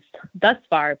ones thus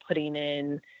far putting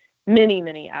in many,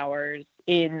 many hours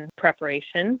in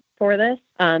preparation for this,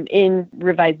 in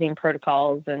revising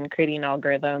protocols and creating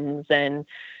algorithms and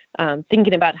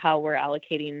thinking about how we're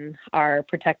allocating our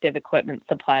protective equipment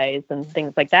supplies and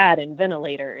things like that, and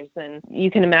ventilators. And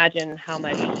you can imagine how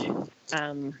much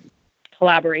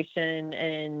collaboration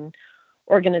and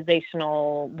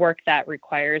organizational work that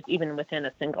requires, even within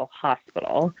a single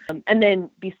hospital. And then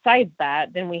besides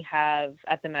that, then we have,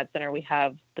 at the Med Center, we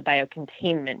have the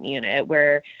biocontainment unit,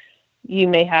 where you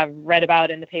may have read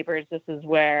about in the papers, this is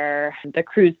where the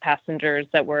cruise passengers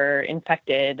that were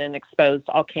infected and exposed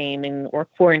all came and were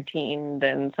quarantined,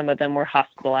 and some of them were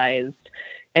hospitalized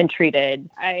and treated.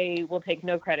 I will take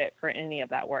no credit for any of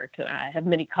that work. I have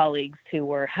many colleagues who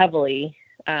were heavily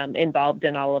involved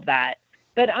in all of that.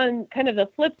 But on kind of the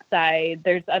flip side,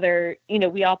 there's other,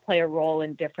 we all play a role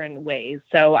in different ways.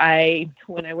 So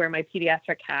when I wear my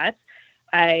pediatric hat,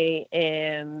 I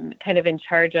am kind of in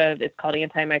charge of, it's called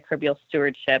antimicrobial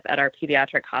stewardship at our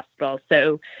pediatric hospital.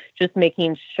 So just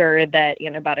making sure that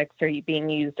antibiotics are being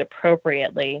used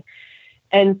appropriately.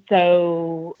 And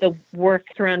so the work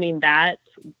surrounding that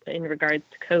in regards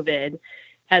to COVID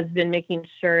has been making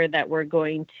sure that we're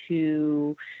going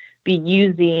to be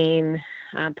using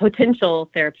potential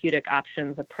therapeutic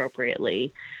options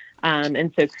appropriately.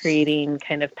 And so creating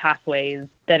kind of pathways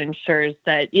that ensures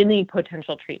that any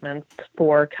potential treatments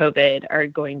for COVID are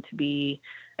going to be,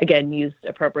 again, used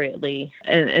appropriately.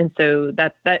 And so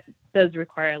that does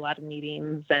require a lot of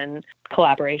meetings and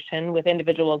collaboration with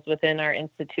individuals within our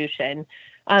institution.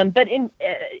 But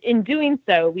in doing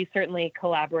so, we certainly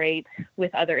collaborate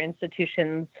with other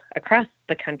institutions across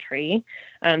the country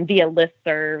via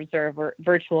listservs or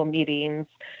virtual meetings,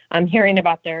 hearing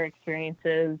about their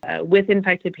experiences with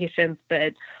infected patients,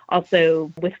 but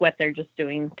also with what they're just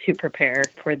doing to prepare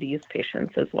for these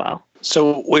patients as well.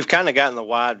 So we've kind of gotten the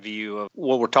wide view of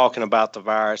what we're talking about the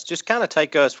virus. Just kind of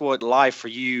take us what life for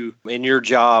you in your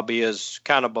job is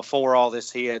kind of before all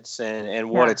this hits and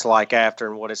what it's like after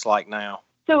and what it's like now.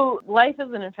 So life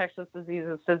as an infectious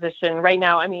diseases physician right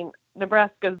now,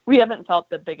 Nebraska, we haven't felt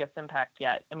the biggest impact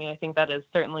yet. I think that is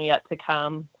certainly yet to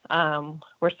come.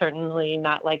 We're certainly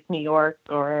not like New York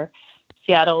or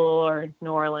Seattle or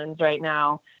New Orleans right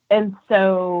now. And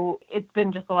so it's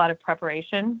been just a lot of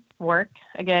preparation work,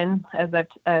 again, as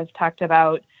I've talked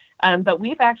about. But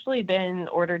we've actually been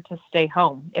ordered to stay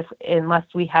home unless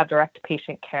we have direct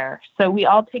patient care. So we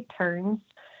all take turns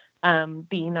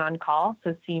being on call,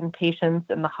 so seeing patients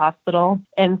in the hospital.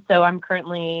 And so I'm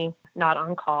currently not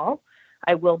on call.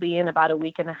 I will be in about a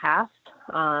week and a half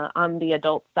on the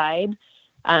adult side,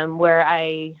 where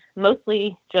I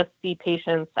mostly just see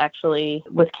patients actually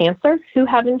with cancer who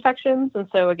have infections. And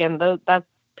so again, that's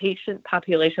patient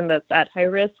population that's at high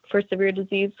risk for severe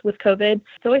disease with COVID.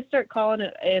 So I start calling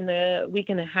it in a week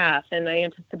and a half, and I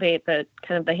anticipate that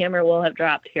kind of the hammer will have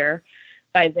dropped here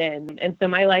by then. And so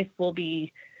my life will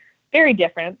be very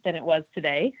different than it was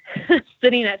today,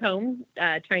 sitting at home,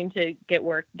 trying to get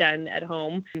work done at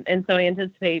home. And so I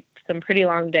anticipate some pretty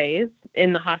long days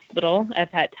in the hospital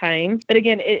at that time. But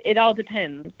again, it all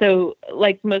depends. So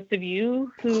like most of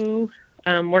you who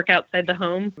work outside the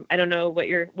home, I don't know what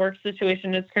your work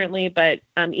situation is currently, but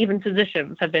even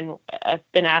physicians have been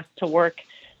asked to work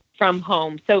from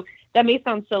home. So that may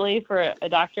sound silly for a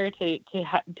doctor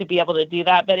to be able to do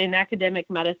that, but in academic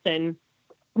medicine,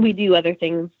 we do other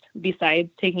things besides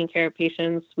taking care of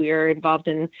patients. We are involved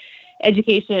in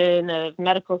education of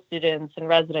medical students and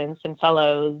residents and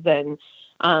fellows. And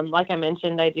like I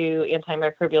mentioned, I do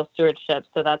antimicrobial stewardship.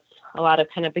 So that's a lot of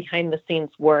kind of behind the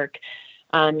scenes work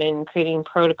in creating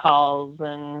protocols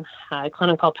and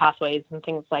clinical pathways and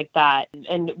things like that.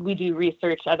 And we do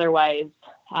research otherwise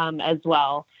as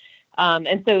well.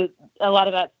 And so a lot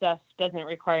of that stuff doesn't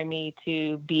require me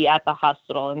to be at the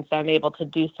hospital. And so I'm able to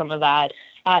do some of that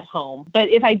at home. But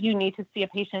if I do need to see a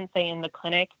patient, say in the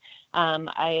clinic,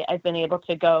 I've been able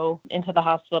to go into the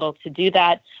hospital to do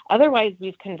that. Otherwise,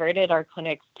 we've converted our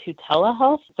clinics to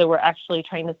telehealth. So we're actually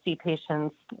trying to see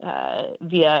patients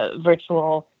via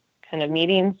virtual kind of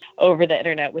meetings over the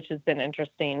internet, which has been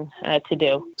interesting to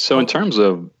do. So in terms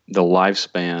of the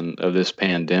lifespan of this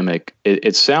pandemic,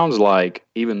 it sounds like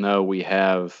even though we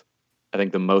have, I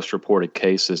think the most reported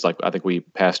cases, like I think we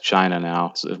passed China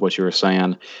now, is what you were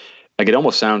saying. Like it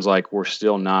almost sounds like we're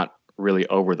still not really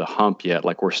over the hump yet.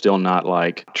 Like we're still not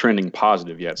like trending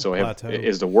positive yet. So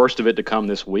is the worst of it to come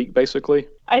this week, basically?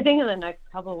 I think in the next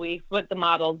couple of weeks, what the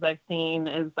models I've seen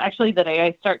is actually the day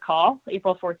I start call,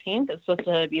 April 14th, is supposed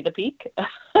to be the peak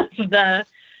of the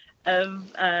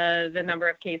number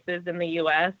of cases in the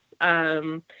U.S.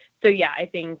 So yeah, I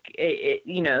think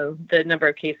the number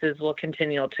of cases will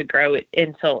continue to grow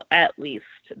until at least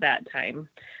that time.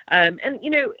 And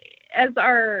as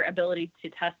our ability to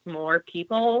test more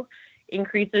people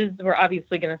increases, we're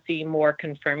obviously going to see more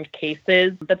confirmed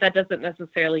cases, but that doesn't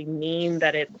necessarily mean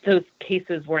that those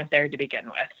cases weren't there to begin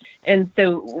with. And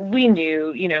so we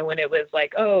knew, when it was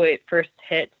like, it first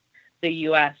hit the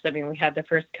U.S., we had the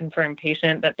first confirmed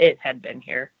patient, but it had been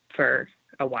here for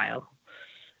a while.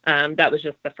 That was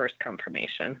just the first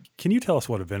confirmation. Can you tell us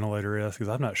what a ventilator is? Because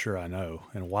I'm not sure I know.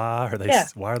 And why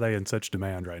are they in such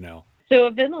demand right now? So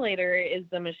a ventilator is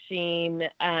the machine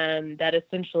that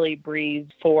essentially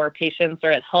breathes for patients,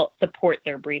 or it helps support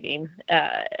their breathing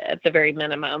at the very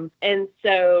minimum. And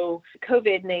so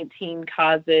COVID-19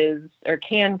 causes or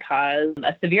can cause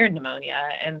a severe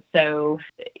pneumonia. And so,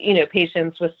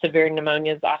 patients with severe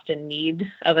pneumonias often need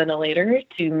a ventilator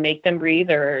to make them breathe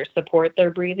or support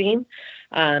their breathing.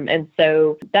 And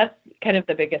so that's kind of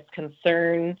the biggest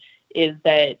concern, is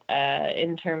that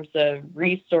in terms of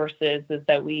resources, is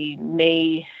that we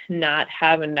may not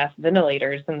have enough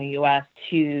ventilators in the U.S.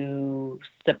 to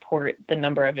support the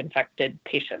number of infected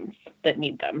patients that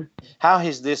need them. How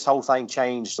has this whole thing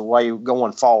changed the way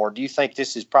going forward? Do you think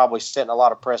this is probably setting a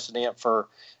lot of precedent for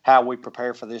how we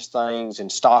prepare for these things and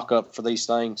stock up for these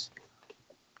things?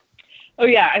 Oh,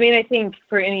 yeah. I mean, I think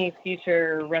for any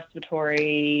future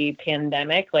respiratory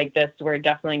pandemic like this, we're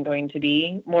definitely going to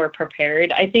be more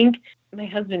prepared. I think my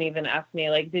husband even asked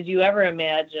me, like, did you ever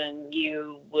imagine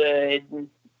you would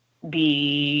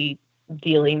be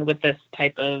dealing with this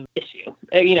type of issue,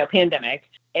 pandemic?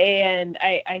 And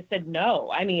I said,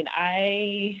 no. I mean,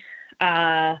 I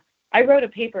wrote a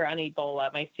paper on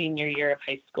Ebola my senior year of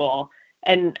high school,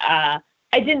 and I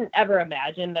didn't ever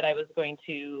imagine that I was going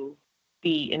to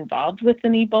be involved with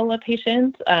an Ebola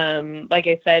patient. Like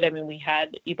I said, I mean, we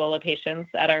had Ebola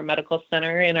patients at our medical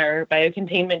center in our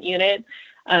biocontainment unit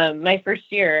my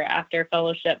first year after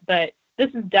fellowship, but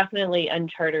this is definitely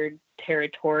uncharted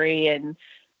territory and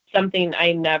something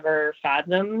I never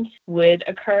fathomed would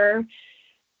occur.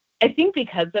 I think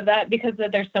because of that, because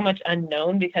there's so much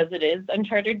unknown, because it is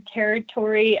uncharted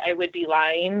territory, I would be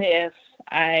lying if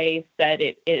I said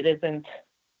it isn't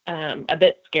a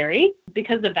bit scary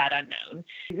because of that unknown.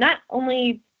 Not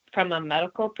only from a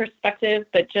medical perspective,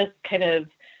 but just kind of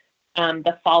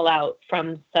the fallout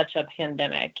from such a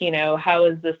pandemic. How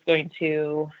is this going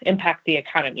to impact the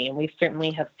economy? And we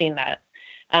certainly have seen that.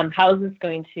 How is this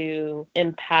going to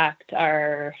impact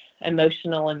our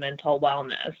emotional and mental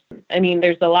wellness? I mean,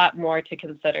 there's a lot more to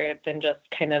consider than just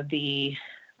kind of the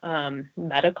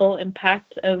medical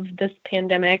impact of this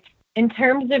pandemic. In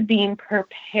terms of being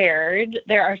prepared,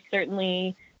 there are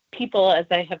certainly people, as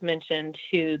I have mentioned,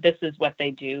 who this is what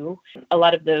they do. A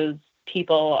lot of those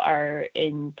people are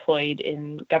employed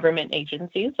in government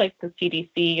agencies like the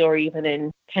CDC, or even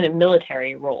in kind of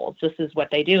military roles. This is what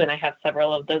they do. And I have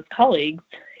several of those colleagues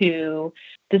who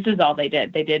this is all they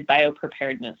did. They did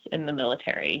biopreparedness in the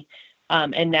military.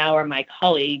 And now are my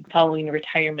colleagues following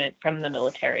retirement from the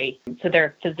military. So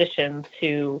they're physicians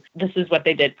who, this is what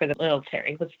they did for the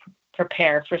military, was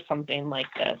prepare for something like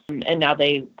this. And now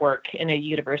they work in a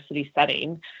university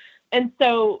setting. And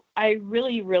so I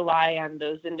really rely on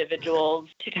those individuals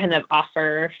to kind of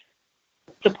offer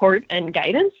support and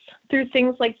guidance through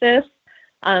things like this.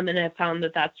 And I found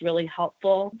that that's really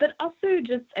helpful. But also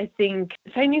just, I think,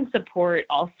 finding support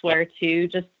elsewhere too,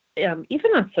 just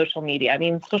even on social media. I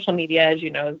mean, social media, as you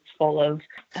know, is full of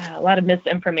a lot of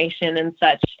misinformation and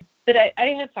such. But I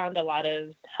have found a lot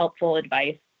of helpful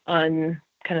advice on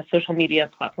kind of social media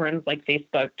platforms like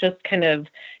Facebook. Just kind of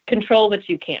control what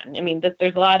you can. I mean,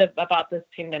 there's a lot about this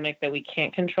pandemic that we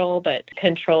can't control, but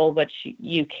control what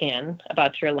you can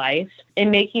about your life, and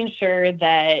making sure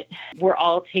that we're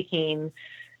all taking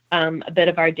a bit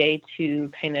of our day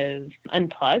to kind of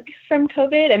unplug from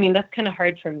COVID. I mean, that's kind of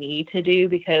hard for me to do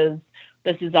because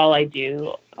this is all I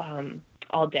do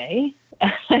all day.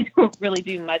 I don't really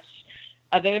do much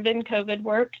other than COVID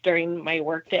work during my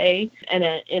work day. And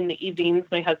in the evenings,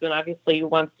 my husband obviously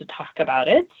wants to talk about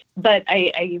it. But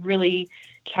I really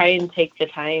try and take the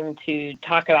time to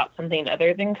talk about something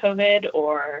other than COVID,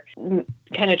 or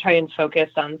kind of try and focus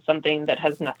on something that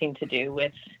has nothing to do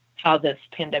with how this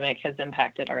pandemic has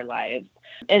impacted our lives.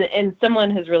 And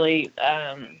someone has really,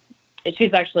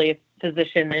 she's actually a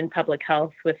physician in public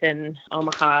health within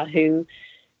Omaha who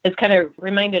has kind of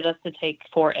reminded us to take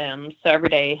 4 M's. So every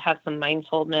day, have some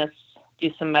mindfulness,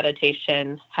 do some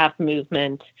meditation, have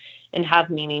movement, and have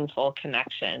meaningful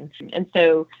connection. And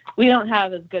so we don't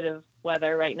have as good of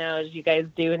weather right now as you guys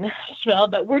do in Nashville,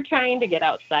 but we're trying to get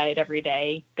outside every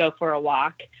day, go for a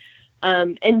walk.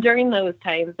 And during those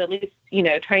times, at least,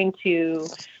 trying to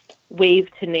wave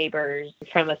to neighbors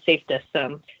from a safe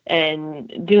distance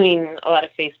and doing a lot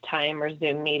of FaceTime or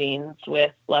Zoom meetings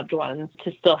with loved ones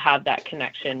to still have that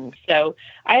connection. So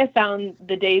I have found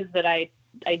the days that I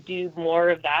do more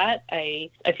of that, I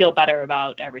feel better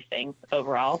about everything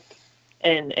overall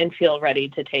and feel ready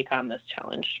to take on this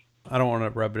challenge. I don't want to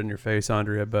rub it in your face,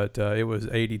 Andrea, but it was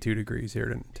 82 degrees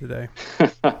here today.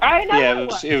 I know. Yeah,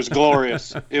 it was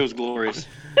glorious. It was glorious.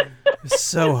 It's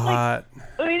so hot.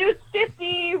 I mean, it was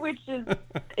 50, which is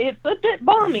It's a bit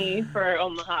balmy for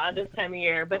Omaha this time of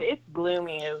year, but it's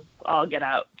gloomy as all get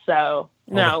out. So,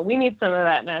 no, we need some of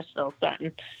that Nashville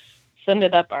sun. Send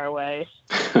it up our way.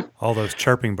 All those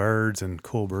chirping birds and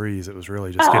cool breeze. It was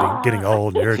really just getting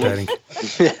old and irritating.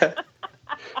 I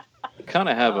kind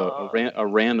of have a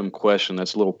random question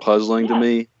that's a little puzzling to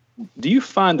me. Do you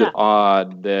find it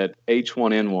odd that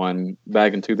H1N1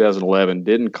 back in 2011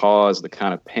 didn't cause the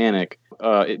kind of panic,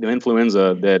 the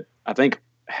influenza that I think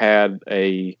had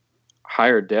a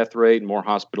higher death rate and more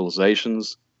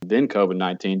hospitalizations than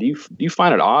COVID-19? Do you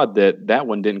find it odd that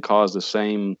one didn't cause the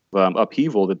same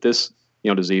upheaval that this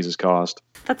disease has caused?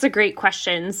 That's a great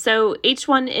question. So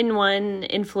H1N1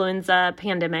 influenza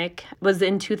pandemic was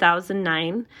in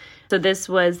 2009. So this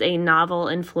was a novel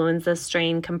influenza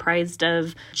strain comprised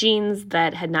of genes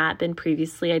that had not been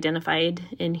previously identified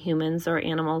in humans or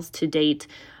animals to date,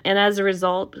 and as a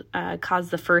result,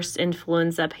 caused the first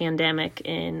influenza pandemic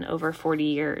in over 40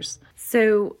 years.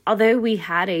 So although we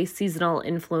had a seasonal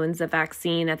influenza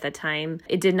vaccine at the time,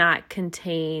 it did not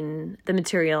contain the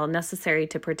material necessary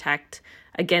to protect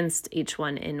against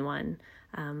H1N1.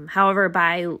 However,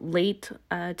 by late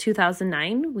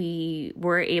 2009, we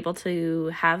were able to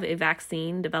have a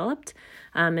vaccine developed,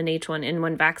 an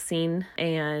H1N1 vaccine,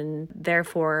 and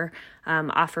therefore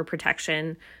offer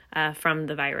protection from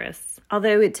the virus.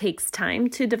 Although it takes time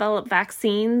to develop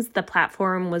vaccines, the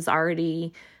platform was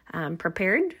already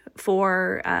prepared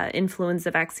for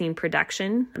influenza vaccine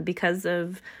production because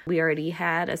we already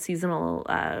had a seasonal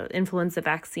influenza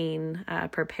vaccine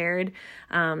prepared.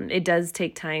 It does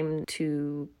take time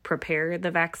to prepare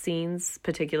the vaccines,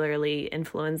 particularly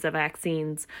influenza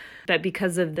vaccines, but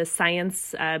because of the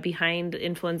science behind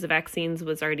influenza vaccines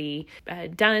was already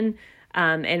done,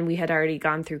 and we had already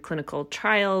gone through clinical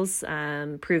trials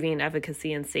proving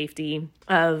efficacy and safety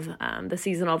of the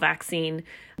seasonal vaccine,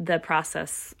 the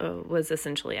process was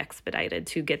essentially expedited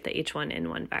to get the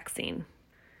H1N1 vaccine.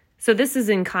 So this is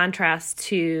in contrast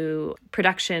to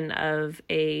production of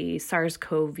a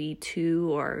SARS-CoV-2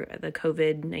 or the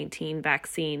COVID-19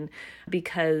 vaccine,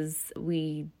 because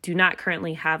we do not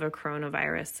currently have a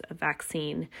coronavirus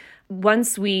vaccine.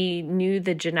 Once we knew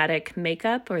the genetic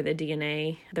makeup or the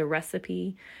DNA, the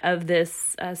recipe of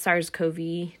this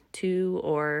SARS-CoV-2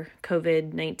 or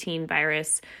COVID-19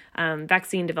 virus,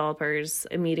 vaccine developers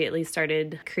immediately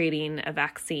started creating a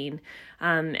vaccine.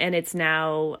 And it's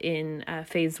now in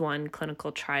phase 1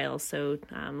 clinical trials, so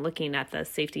looking at the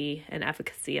safety and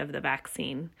efficacy of the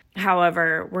vaccine.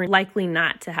 However, we're likely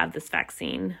not to have this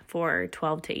vaccine for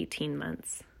 12 to 18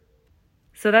 months.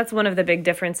 So that's one of the big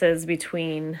differences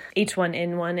between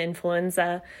H1N1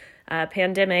 influenza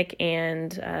pandemic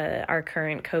and our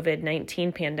current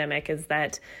COVID-19 pandemic, is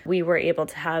that we were able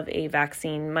to have a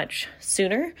vaccine much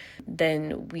sooner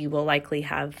than we will likely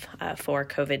have for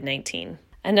COVID-19.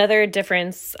 Another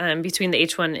difference between the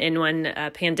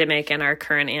H1N1 pandemic and our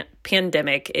current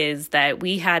pandemic is that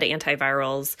we had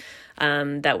antivirals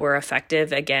that were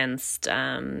effective against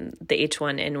the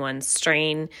H1N1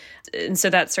 strain. And so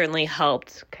that certainly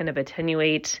helped kind of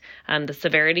attenuate the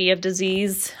severity of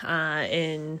disease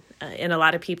in a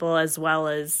lot of people, as well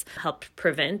as helped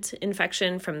prevent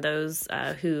infection from those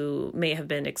who may have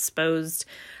been exposed.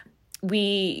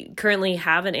 We currently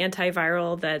have an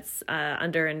antiviral that's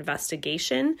under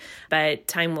investigation, but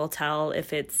time will tell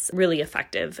if it's really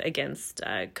effective against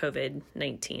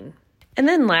COVID-19. And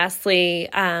then lastly,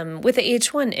 with the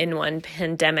H1N1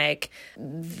 pandemic,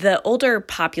 the older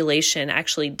population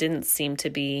actually didn't seem to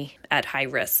be at high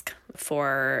risk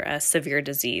for severe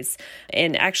disease.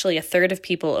 And actually, a third of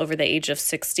people over the age of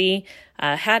 60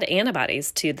 had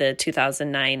antibodies to the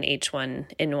 2009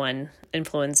 H1N1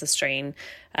 influenza strain,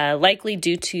 likely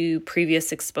due to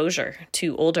previous exposure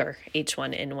to older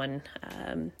H1N1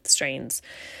 strains.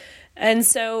 And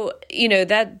so,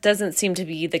 that doesn't seem to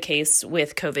be the case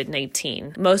with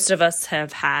COVID-19. Most of us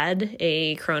have had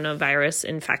a coronavirus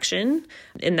infection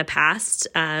in the past,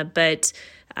 but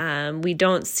we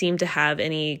don't seem to have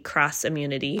any cross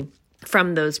immunity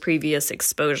from those previous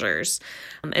exposures.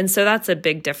 And so that's a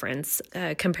big difference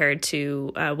compared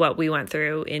to what we went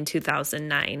through in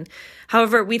 2009.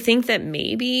 However, we think that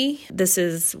maybe this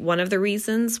is one of the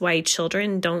reasons why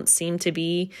children don't seem to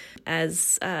be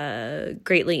as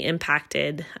greatly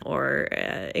impacted or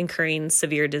incurring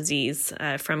severe disease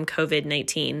from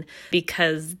COVID-19,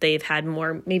 because they've had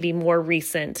maybe more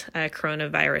recent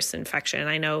coronavirus infection.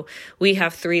 I know we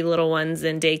have 3 little ones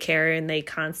in daycare, and they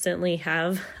constantly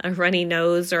have a runny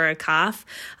nose or a cough.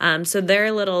 So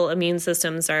their little immune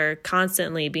systems are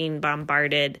constantly being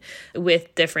bombarded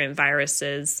with different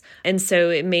viruses. And so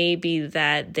it may be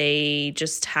that they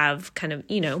just have kind of,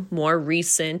 more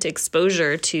recent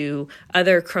exposure to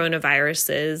other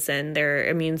coronaviruses, and their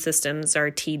immune systems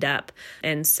are teed up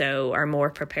and so are more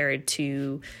prepared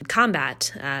to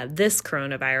combat this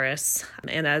coronavirus,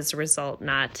 and as a result,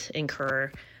 not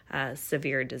incur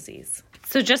severe disease.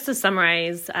 So just to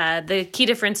summarize, the key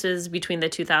differences between the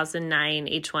 2009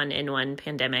 H1N1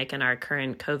 pandemic and our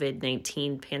current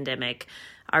COVID-19 pandemic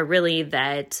are really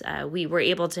that we were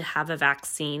able to have a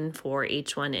vaccine for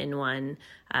H1N1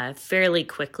 fairly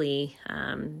quickly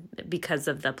because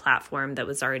of the platform that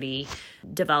was already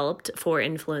developed for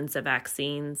influenza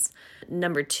vaccines.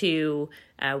 Number two,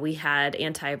 we had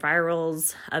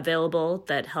antivirals available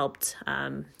that helped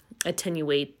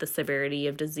attenuate the severity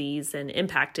of disease and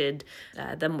impacted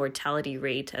the mortality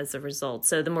rate as a result.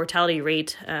 So the mortality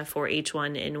rate for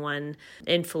H1N1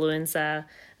 influenza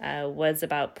was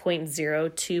about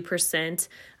 0.02%,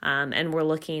 and we're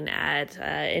looking at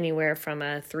anywhere from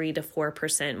a 3 to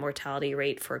 4% mortality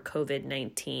rate for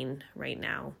COVID-19 right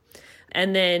now.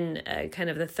 And then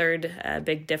kind of the third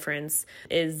big difference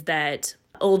is that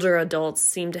older adults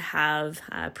seem to have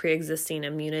pre-existing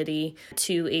immunity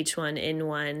to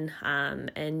H1N1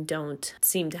 and don't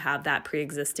seem to have that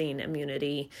pre-existing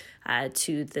immunity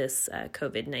to this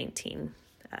COVID-19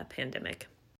 pandemic.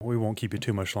 We won't keep you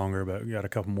too much longer, but we got a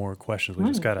couple more questions we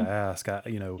just got to ask.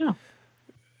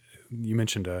 You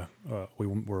mentioned we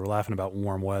were laughing about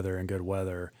warm weather and good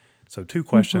weather. So two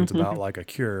questions about like a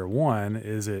cure. One,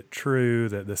 is it true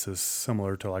that this is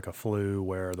similar to like a flu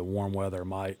where the warm weather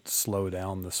might slow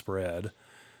down the spread?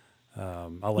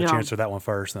 I'll let you answer that one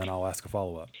first, and then I'll ask a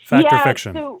follow-up. Fact or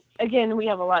fiction? So again, we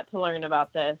have a lot to learn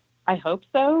about this. I hope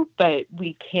so, but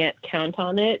we can't count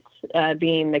on it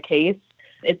being the case.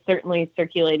 It's certainly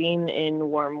circulating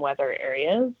in warm weather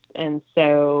areas. And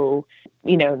so,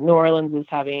 New Orleans is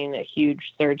having a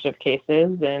huge surge of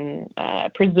cases, and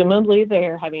presumably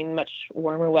they're having much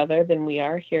warmer weather than we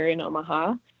are here in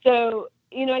Omaha. So,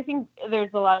 I think there's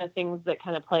a lot of things that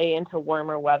kind of play into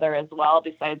warmer weather as well,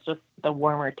 besides just the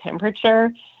warmer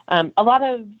temperature. A lot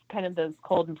of kind of those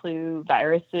cold and flu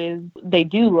viruses, they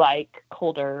do like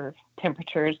colder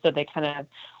temperatures, so they kind of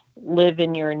live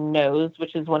in your nose,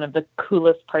 which is one of the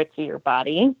coolest parts of your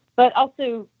body. But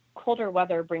also, colder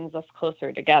weather brings us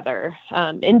closer together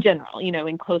in general,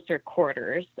 in closer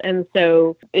quarters. And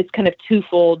so it's kind of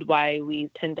twofold why we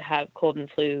tend to have cold and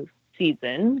flu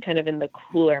season kind of in the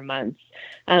cooler months.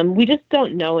 We just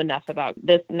don't know enough about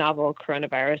this novel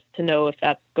coronavirus to know if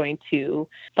that's going to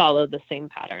follow the same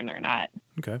pattern or not.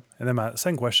 Okay. And then my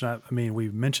second question, we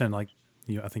mentioned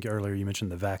I think earlier you mentioned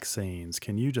the vaccines.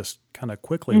 Can you just kind of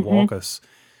quickly walk us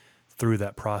through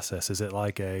that process? Is it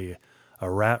like a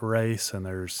rat race and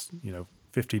there's,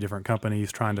 50 different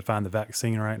companies trying to find the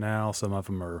vaccine right now? Some of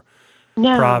them are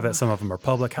private, some of them are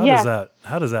public. How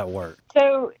does that work?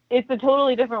 So it's a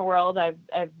totally different world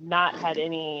I've not had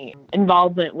any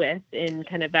involvement with in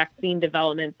kind of vaccine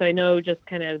development. So I know just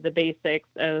kind of the basics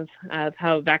of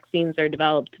how vaccines are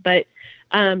developed. But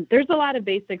there's a lot of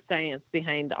basic science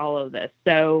behind all of this.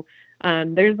 So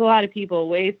there's a lot of people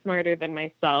way smarter than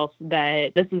myself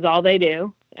that this is all they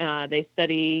do. They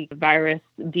study virus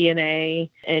DNA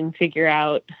and figure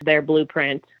out their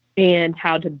blueprint and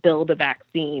how to build a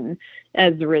vaccine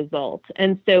as a result.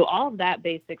 And so all of that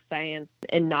basic science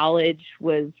and knowledge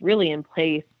was really in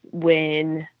place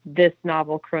when this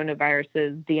novel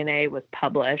coronavirus's DNA was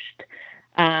published.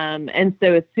 And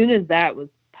so as soon as that was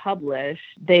published,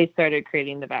 they started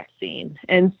creating the vaccine.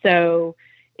 And so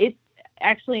it's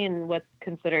actually in what's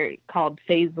called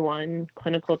phase 1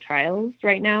 clinical trials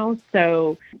right now.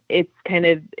 So it's kind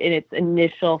of in its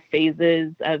initial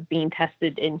phases of being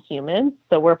tested in humans.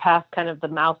 So we're past kind of the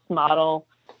mouse model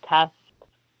test.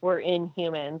 We're in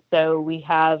humans. So we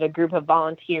have a group of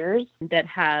volunteers that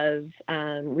have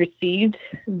received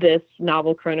this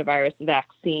novel coronavirus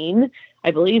vaccine.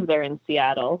 I believe they're in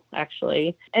Seattle,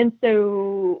 actually. And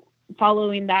so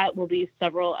following that will be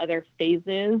several other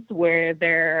phases where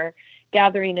they're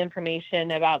gathering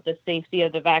information about the safety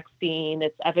of the vaccine,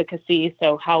 its efficacy,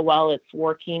 so how well it's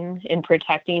working in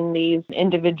protecting these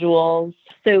individuals.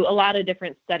 So a lot of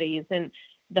different studies. And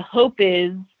the hope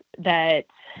is that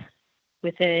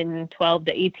within 12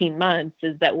 to 18 months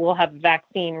is that we'll have a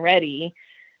vaccine ready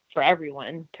for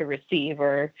everyone to receive,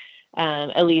 or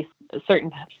at least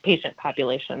certain patient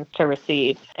populations to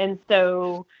receive. And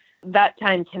so that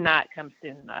time cannot come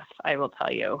soon enough, I will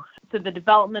tell you. So the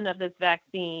development of this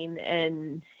vaccine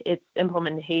and its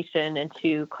implementation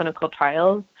into clinical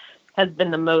trials has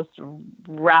been the most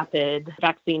rapid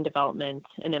vaccine development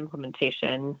and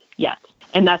implementation yet.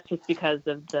 And that's just because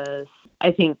of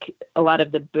I think a lot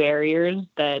of the barriers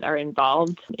that are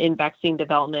involved in vaccine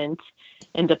development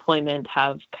and deployment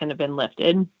have kind of been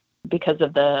lifted because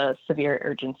of the severe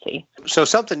urgency. So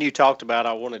something you talked about,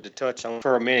 I wanted to touch on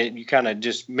for a minute. You kind of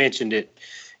just mentioned it.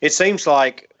 It seems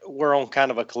like we're on kind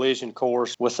of a collision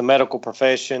course with the medical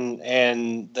profession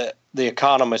and the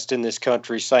economists in this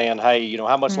country saying, hey,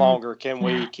 how much longer can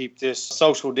we keep this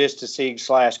social distancing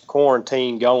 /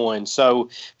 quarantine going? So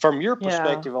from your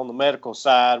perspective on the medical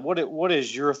side, what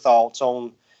is your thoughts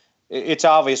on, it's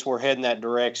obvious we're heading that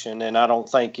direction, and I don't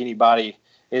think anybody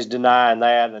is denying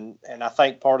that. And I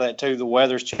think part of that too, the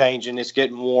weather's changing, it's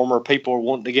getting warmer, people are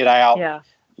wanting to get out. Yeah.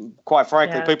 Quite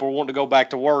frankly, people want to go back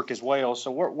to work as well.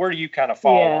 So where do you kind of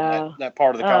fall on that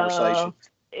part of the conversation?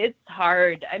 It's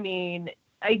hard. I mean,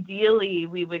 ideally,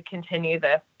 we would continue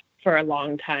this for a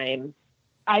long time.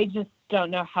 I just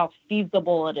don't know how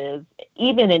feasible it is,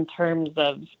 even in terms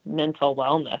of mental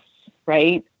wellness,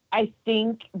 right? I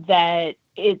think that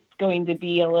it's going to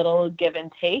be a little give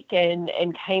and take and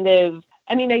kind of,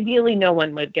 I mean, ideally, no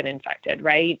one would get infected,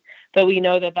 right? But we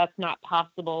know that that's not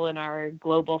possible in our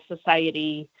global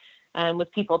society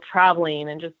with people traveling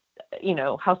and just,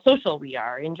 how social we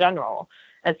are in general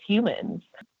as humans.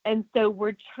 And so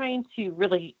we're trying to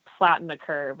really flatten the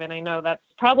curve. And I know that's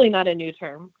probably not a new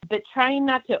term, but trying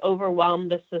not to overwhelm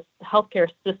the healthcare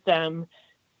system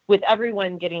with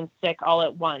everyone getting sick all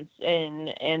at once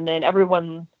and then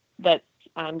everyone that's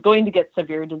going to get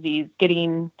severe disease,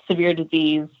 getting severe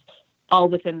disease all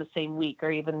within the same week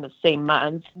or even the same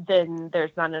month, then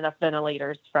there's not enough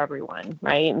ventilators for everyone,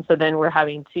 right? And so then we're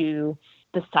having to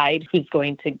decide who's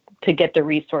going to get the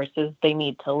resources they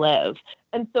need to live.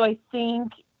 And so I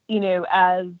think,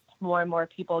 as more and more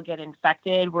people get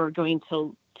infected, we're going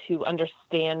to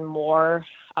understand more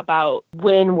about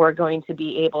when we're going to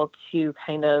be able to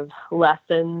kind of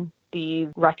lessen these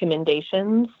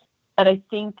recommendations. But I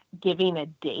think giving a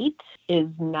date is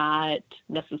not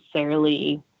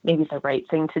necessarily maybe the right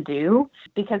thing to do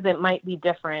because it might be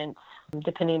different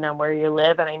depending on where you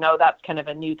live. And I know that's kind of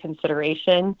a new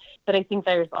consideration, but I think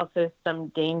there's also some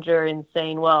danger in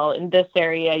saying, well, in this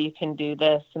area you can do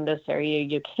this, in this area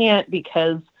you can't,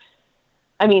 because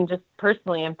I mean, just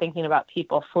personally, I'm thinking about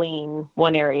people fleeing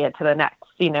one area to the next,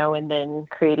 and then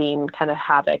creating kind of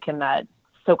havoc in that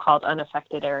so-called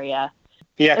unaffected area.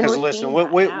 Yeah, because listen,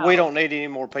 we don't need any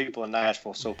more people in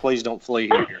Nashville, so please don't flee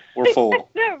here. We're full.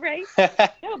 No, right?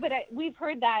 No, but we've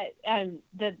heard that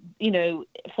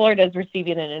Florida is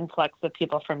receiving an influx of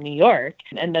people from New York,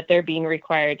 and that they're being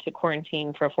required to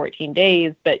quarantine for 14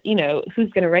 days. But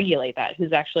who's going to regulate that?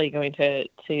 Who's actually going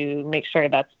to make sure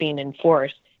that's being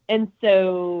enforced? And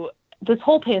so this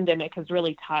whole pandemic has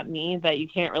really taught me that you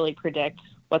can't really predict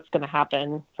what's going to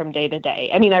happen from day to day.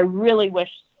 I mean, I really wish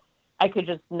I could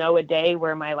just know a day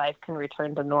where my life can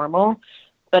return to normal.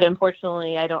 But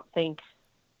unfortunately, I don't think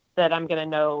that I'm going to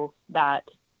know that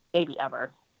maybe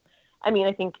ever. I mean,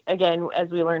 I think, again, as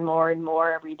we learn more and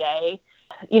more every day,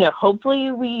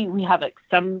 hopefully we have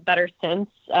some better sense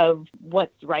of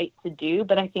what's right to do.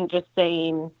 But I think just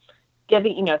throwing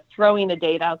a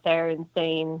date out there and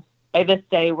saying, by this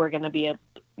day, we're going to be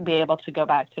able to go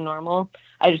back to normal.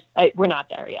 We're not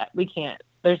there yet. We can't.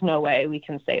 There's no way we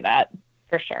can say that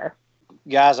for sure.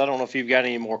 Guys, I don't know if you've got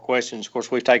any more questions. Of course,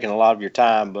 we've taken a lot of your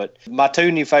time, but my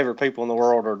two new favorite people in the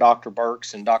world are Dr.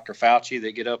 Birx and Dr. Fauci.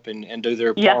 That get up and do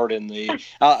their part in the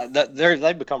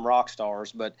they become rock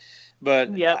stars. But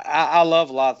I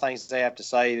love a lot of things they have to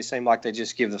say. They seem like they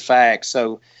just give the facts.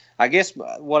 So I guess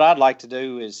what I'd like to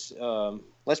do is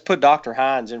let's put Dr.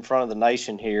 Hines in front of the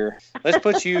nation here. Let's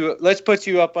put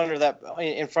you up under that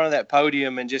in front of that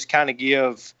podium and just kind of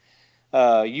give.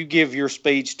 You give your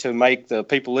speech to make the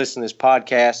people listening to this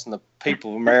podcast and the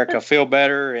people of America feel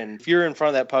better. And if you're in front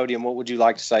of that podium, what would you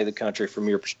like to say to the country from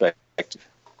your perspective?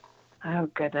 Oh,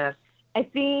 goodness. I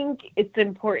think it's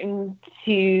important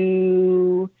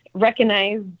to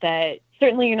recognize that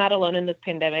certainly you're not alone in this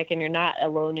pandemic and you're not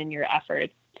alone in your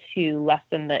efforts to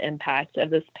lessen the impact of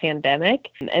this pandemic.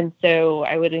 And so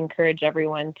I would encourage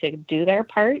everyone to do their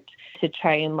part to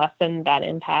try and lessen that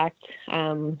impact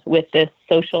with this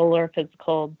social or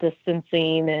physical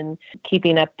distancing and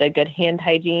keeping up the good hand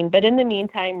hygiene. But in the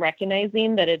meantime,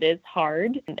 recognizing that it is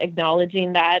hard,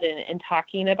 acknowledging that and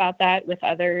talking about that with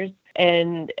others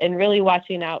and really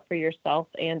watching out for yourself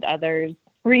and others,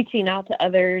 reaching out to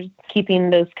others, keeping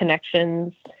those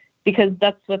connections, because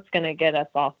that's what's going to get us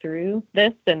all through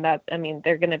this. And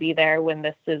they're going to be there when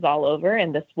this is all over,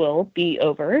 and this will be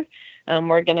over.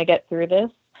 We're going to get through this.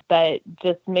 but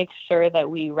just make sure that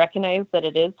we recognize that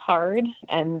it is hard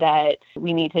and that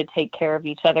we need to take care of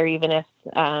each other, even if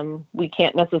we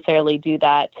can't necessarily do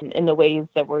that in the ways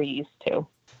that we're used to.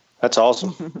 That's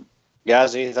awesome.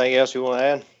 Guys, anything else you want to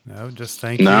add? No, just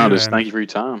thank you. No, just thank you for your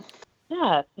time.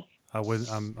 Yeah. I'm a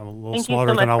little Thank you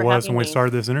smarter so than I much for was when we having me.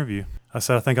 started this interview. I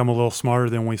said I think I'm a little smarter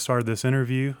than we started this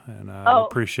interview, and I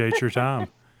appreciate your time.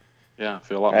 Yeah, I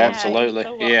feel a lot more. Absolutely.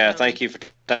 so Yeah, welcome. thank you for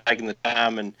taking the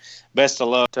time, and best of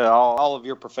luck to all of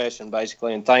your profession,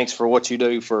 basically. And thanks for what you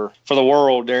do for the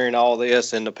world during all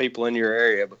this and the people in your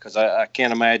area, because I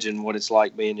can't imagine what it's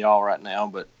like being y'all right now.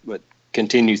 But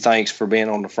continue thanks for being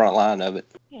on the front line of it.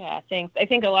 Yeah, thanks. I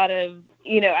think a lot of,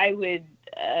 I would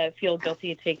feel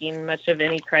guilty taking much of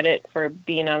any credit for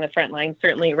being on the front line.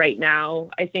 Certainly right now,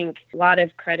 I think a lot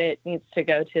of credit needs to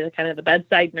go to kind of the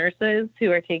bedside nurses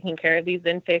who are taking care of these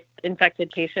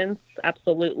infected patients.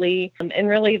 Absolutely. And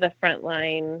really the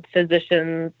frontline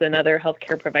physicians and other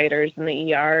healthcare providers in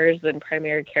the ERs and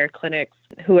primary care clinics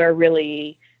who are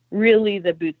really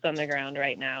the boots on the ground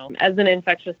right now. As an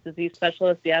infectious disease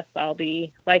specialist, yes, I'll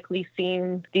be likely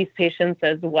seeing these patients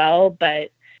as well,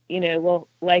 but we'll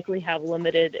likely have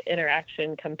limited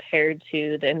interaction compared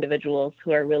to the individuals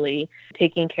who are really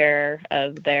taking care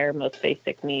of their most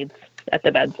basic needs at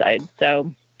the bedside.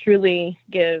 So truly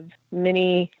give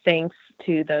many thanks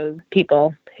to those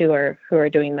people who are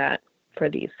doing that for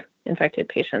these infected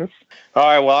patients. All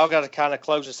right, well, I've got to kind of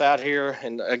close this out here.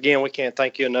 And again, we can't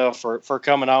thank you enough for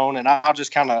coming on. And I'll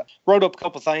just kind of wrote up a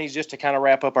couple things just to kind of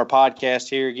wrap up our podcast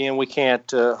here. Again, we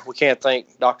can't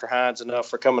thank Dr. Hines enough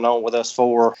for coming on with us,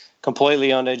 for completely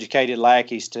uneducated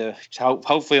lackeys to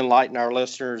hopefully enlighten our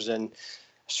listeners, and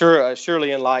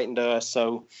surely enlightened us.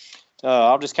 So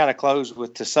I'll just kind of close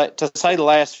with to say the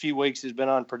last few weeks has been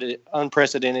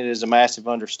unprecedented is a massive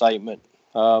understatement.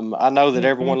 I know that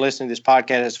everyone listening to this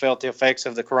podcast has felt the effects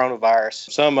of the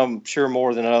coronavirus. Some, I'm sure,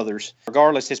 more than others.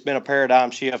 Regardless, it's been a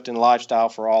paradigm shift in lifestyle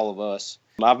for all of us.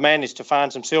 I've managed to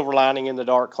find some silver lining in the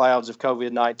dark clouds of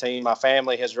COVID-19. My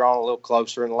family has drawn a little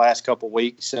closer in the last couple of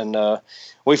weeks, and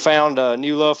we found a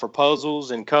new love for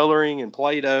puzzles and coloring and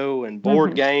Play-Doh and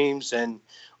board games and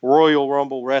Royal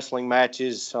Rumble wrestling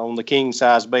matches on the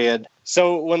king-size bed.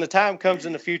 So when the time comes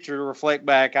in the future to reflect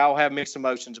back, I'll have mixed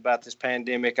emotions about this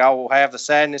pandemic. I will have the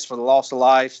sadness for the loss of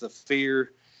life, the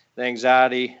fear, the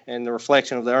anxiety, and the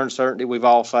reflection of the uncertainty we've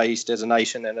all faced as a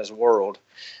nation and as a world.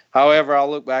 However, I'll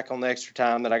look back on the extra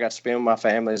time that I got to spend with my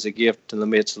family as a gift in the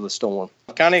midst of the storm.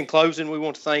 Kind of in closing, we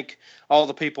want to thank all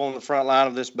the people on the front line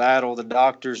of this battle, the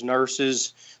doctors,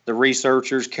 nurses, the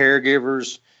researchers,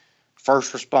 caregivers,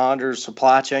 first responders,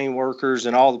 supply chain workers,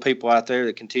 and all the people out there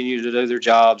that continue to do their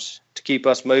jobs to keep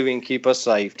us moving, keep us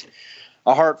safe.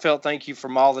 A heartfelt thank you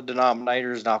from all the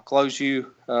denominators, and I'll close you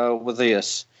with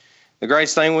this. The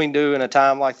greatest thing we can do in a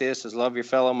time like this is love your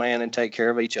fellow man and take care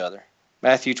of each other.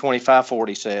 Matthew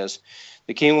 25:40 says,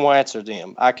 "The king will answer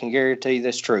them. I can guarantee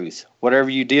this truth. Whatever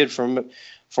you did for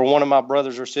one of my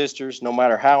brothers or sisters, no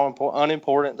matter how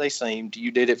unimportant they seemed,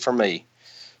 you did it for me."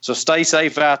 So stay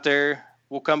safe out there.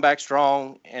 We'll come back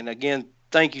strong. And again,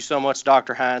 thank you so much,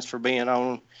 Dr. Hines, for being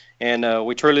on. And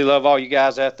we truly love all you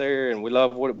guys out there, and we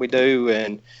love what we do.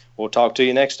 And we'll talk to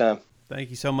you next time. Thank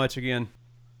you so much again.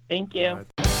 Thank you.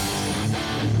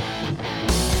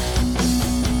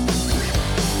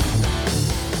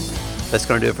 That's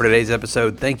going to do it for today's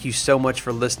episode. Thank you so much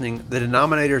for listening. The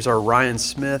denominators are Ryan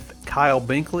Smith, Kyle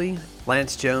Binkley,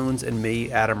 Lance Jones, and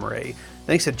me, Adam Ray.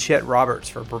 Thanks to Chet Roberts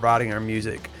for providing our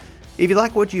music. If you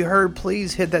like what you heard,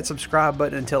 please hit that subscribe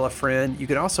button and tell a friend. You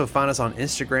can also find us on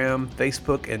Instagram,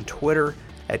 Facebook, and Twitter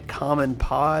at Common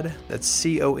Pod. That's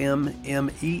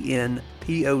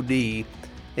COMMENPOD.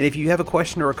 And if you have a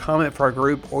question or a comment for our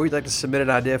group, or you'd like to submit an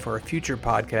idea for a future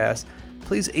podcast,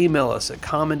 please email us at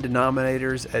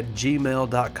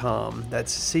commondenominators@gmail.com.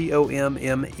 That's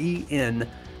COMMEN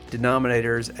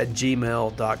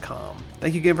denominators@gmail.com.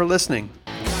 Thank you again for listening.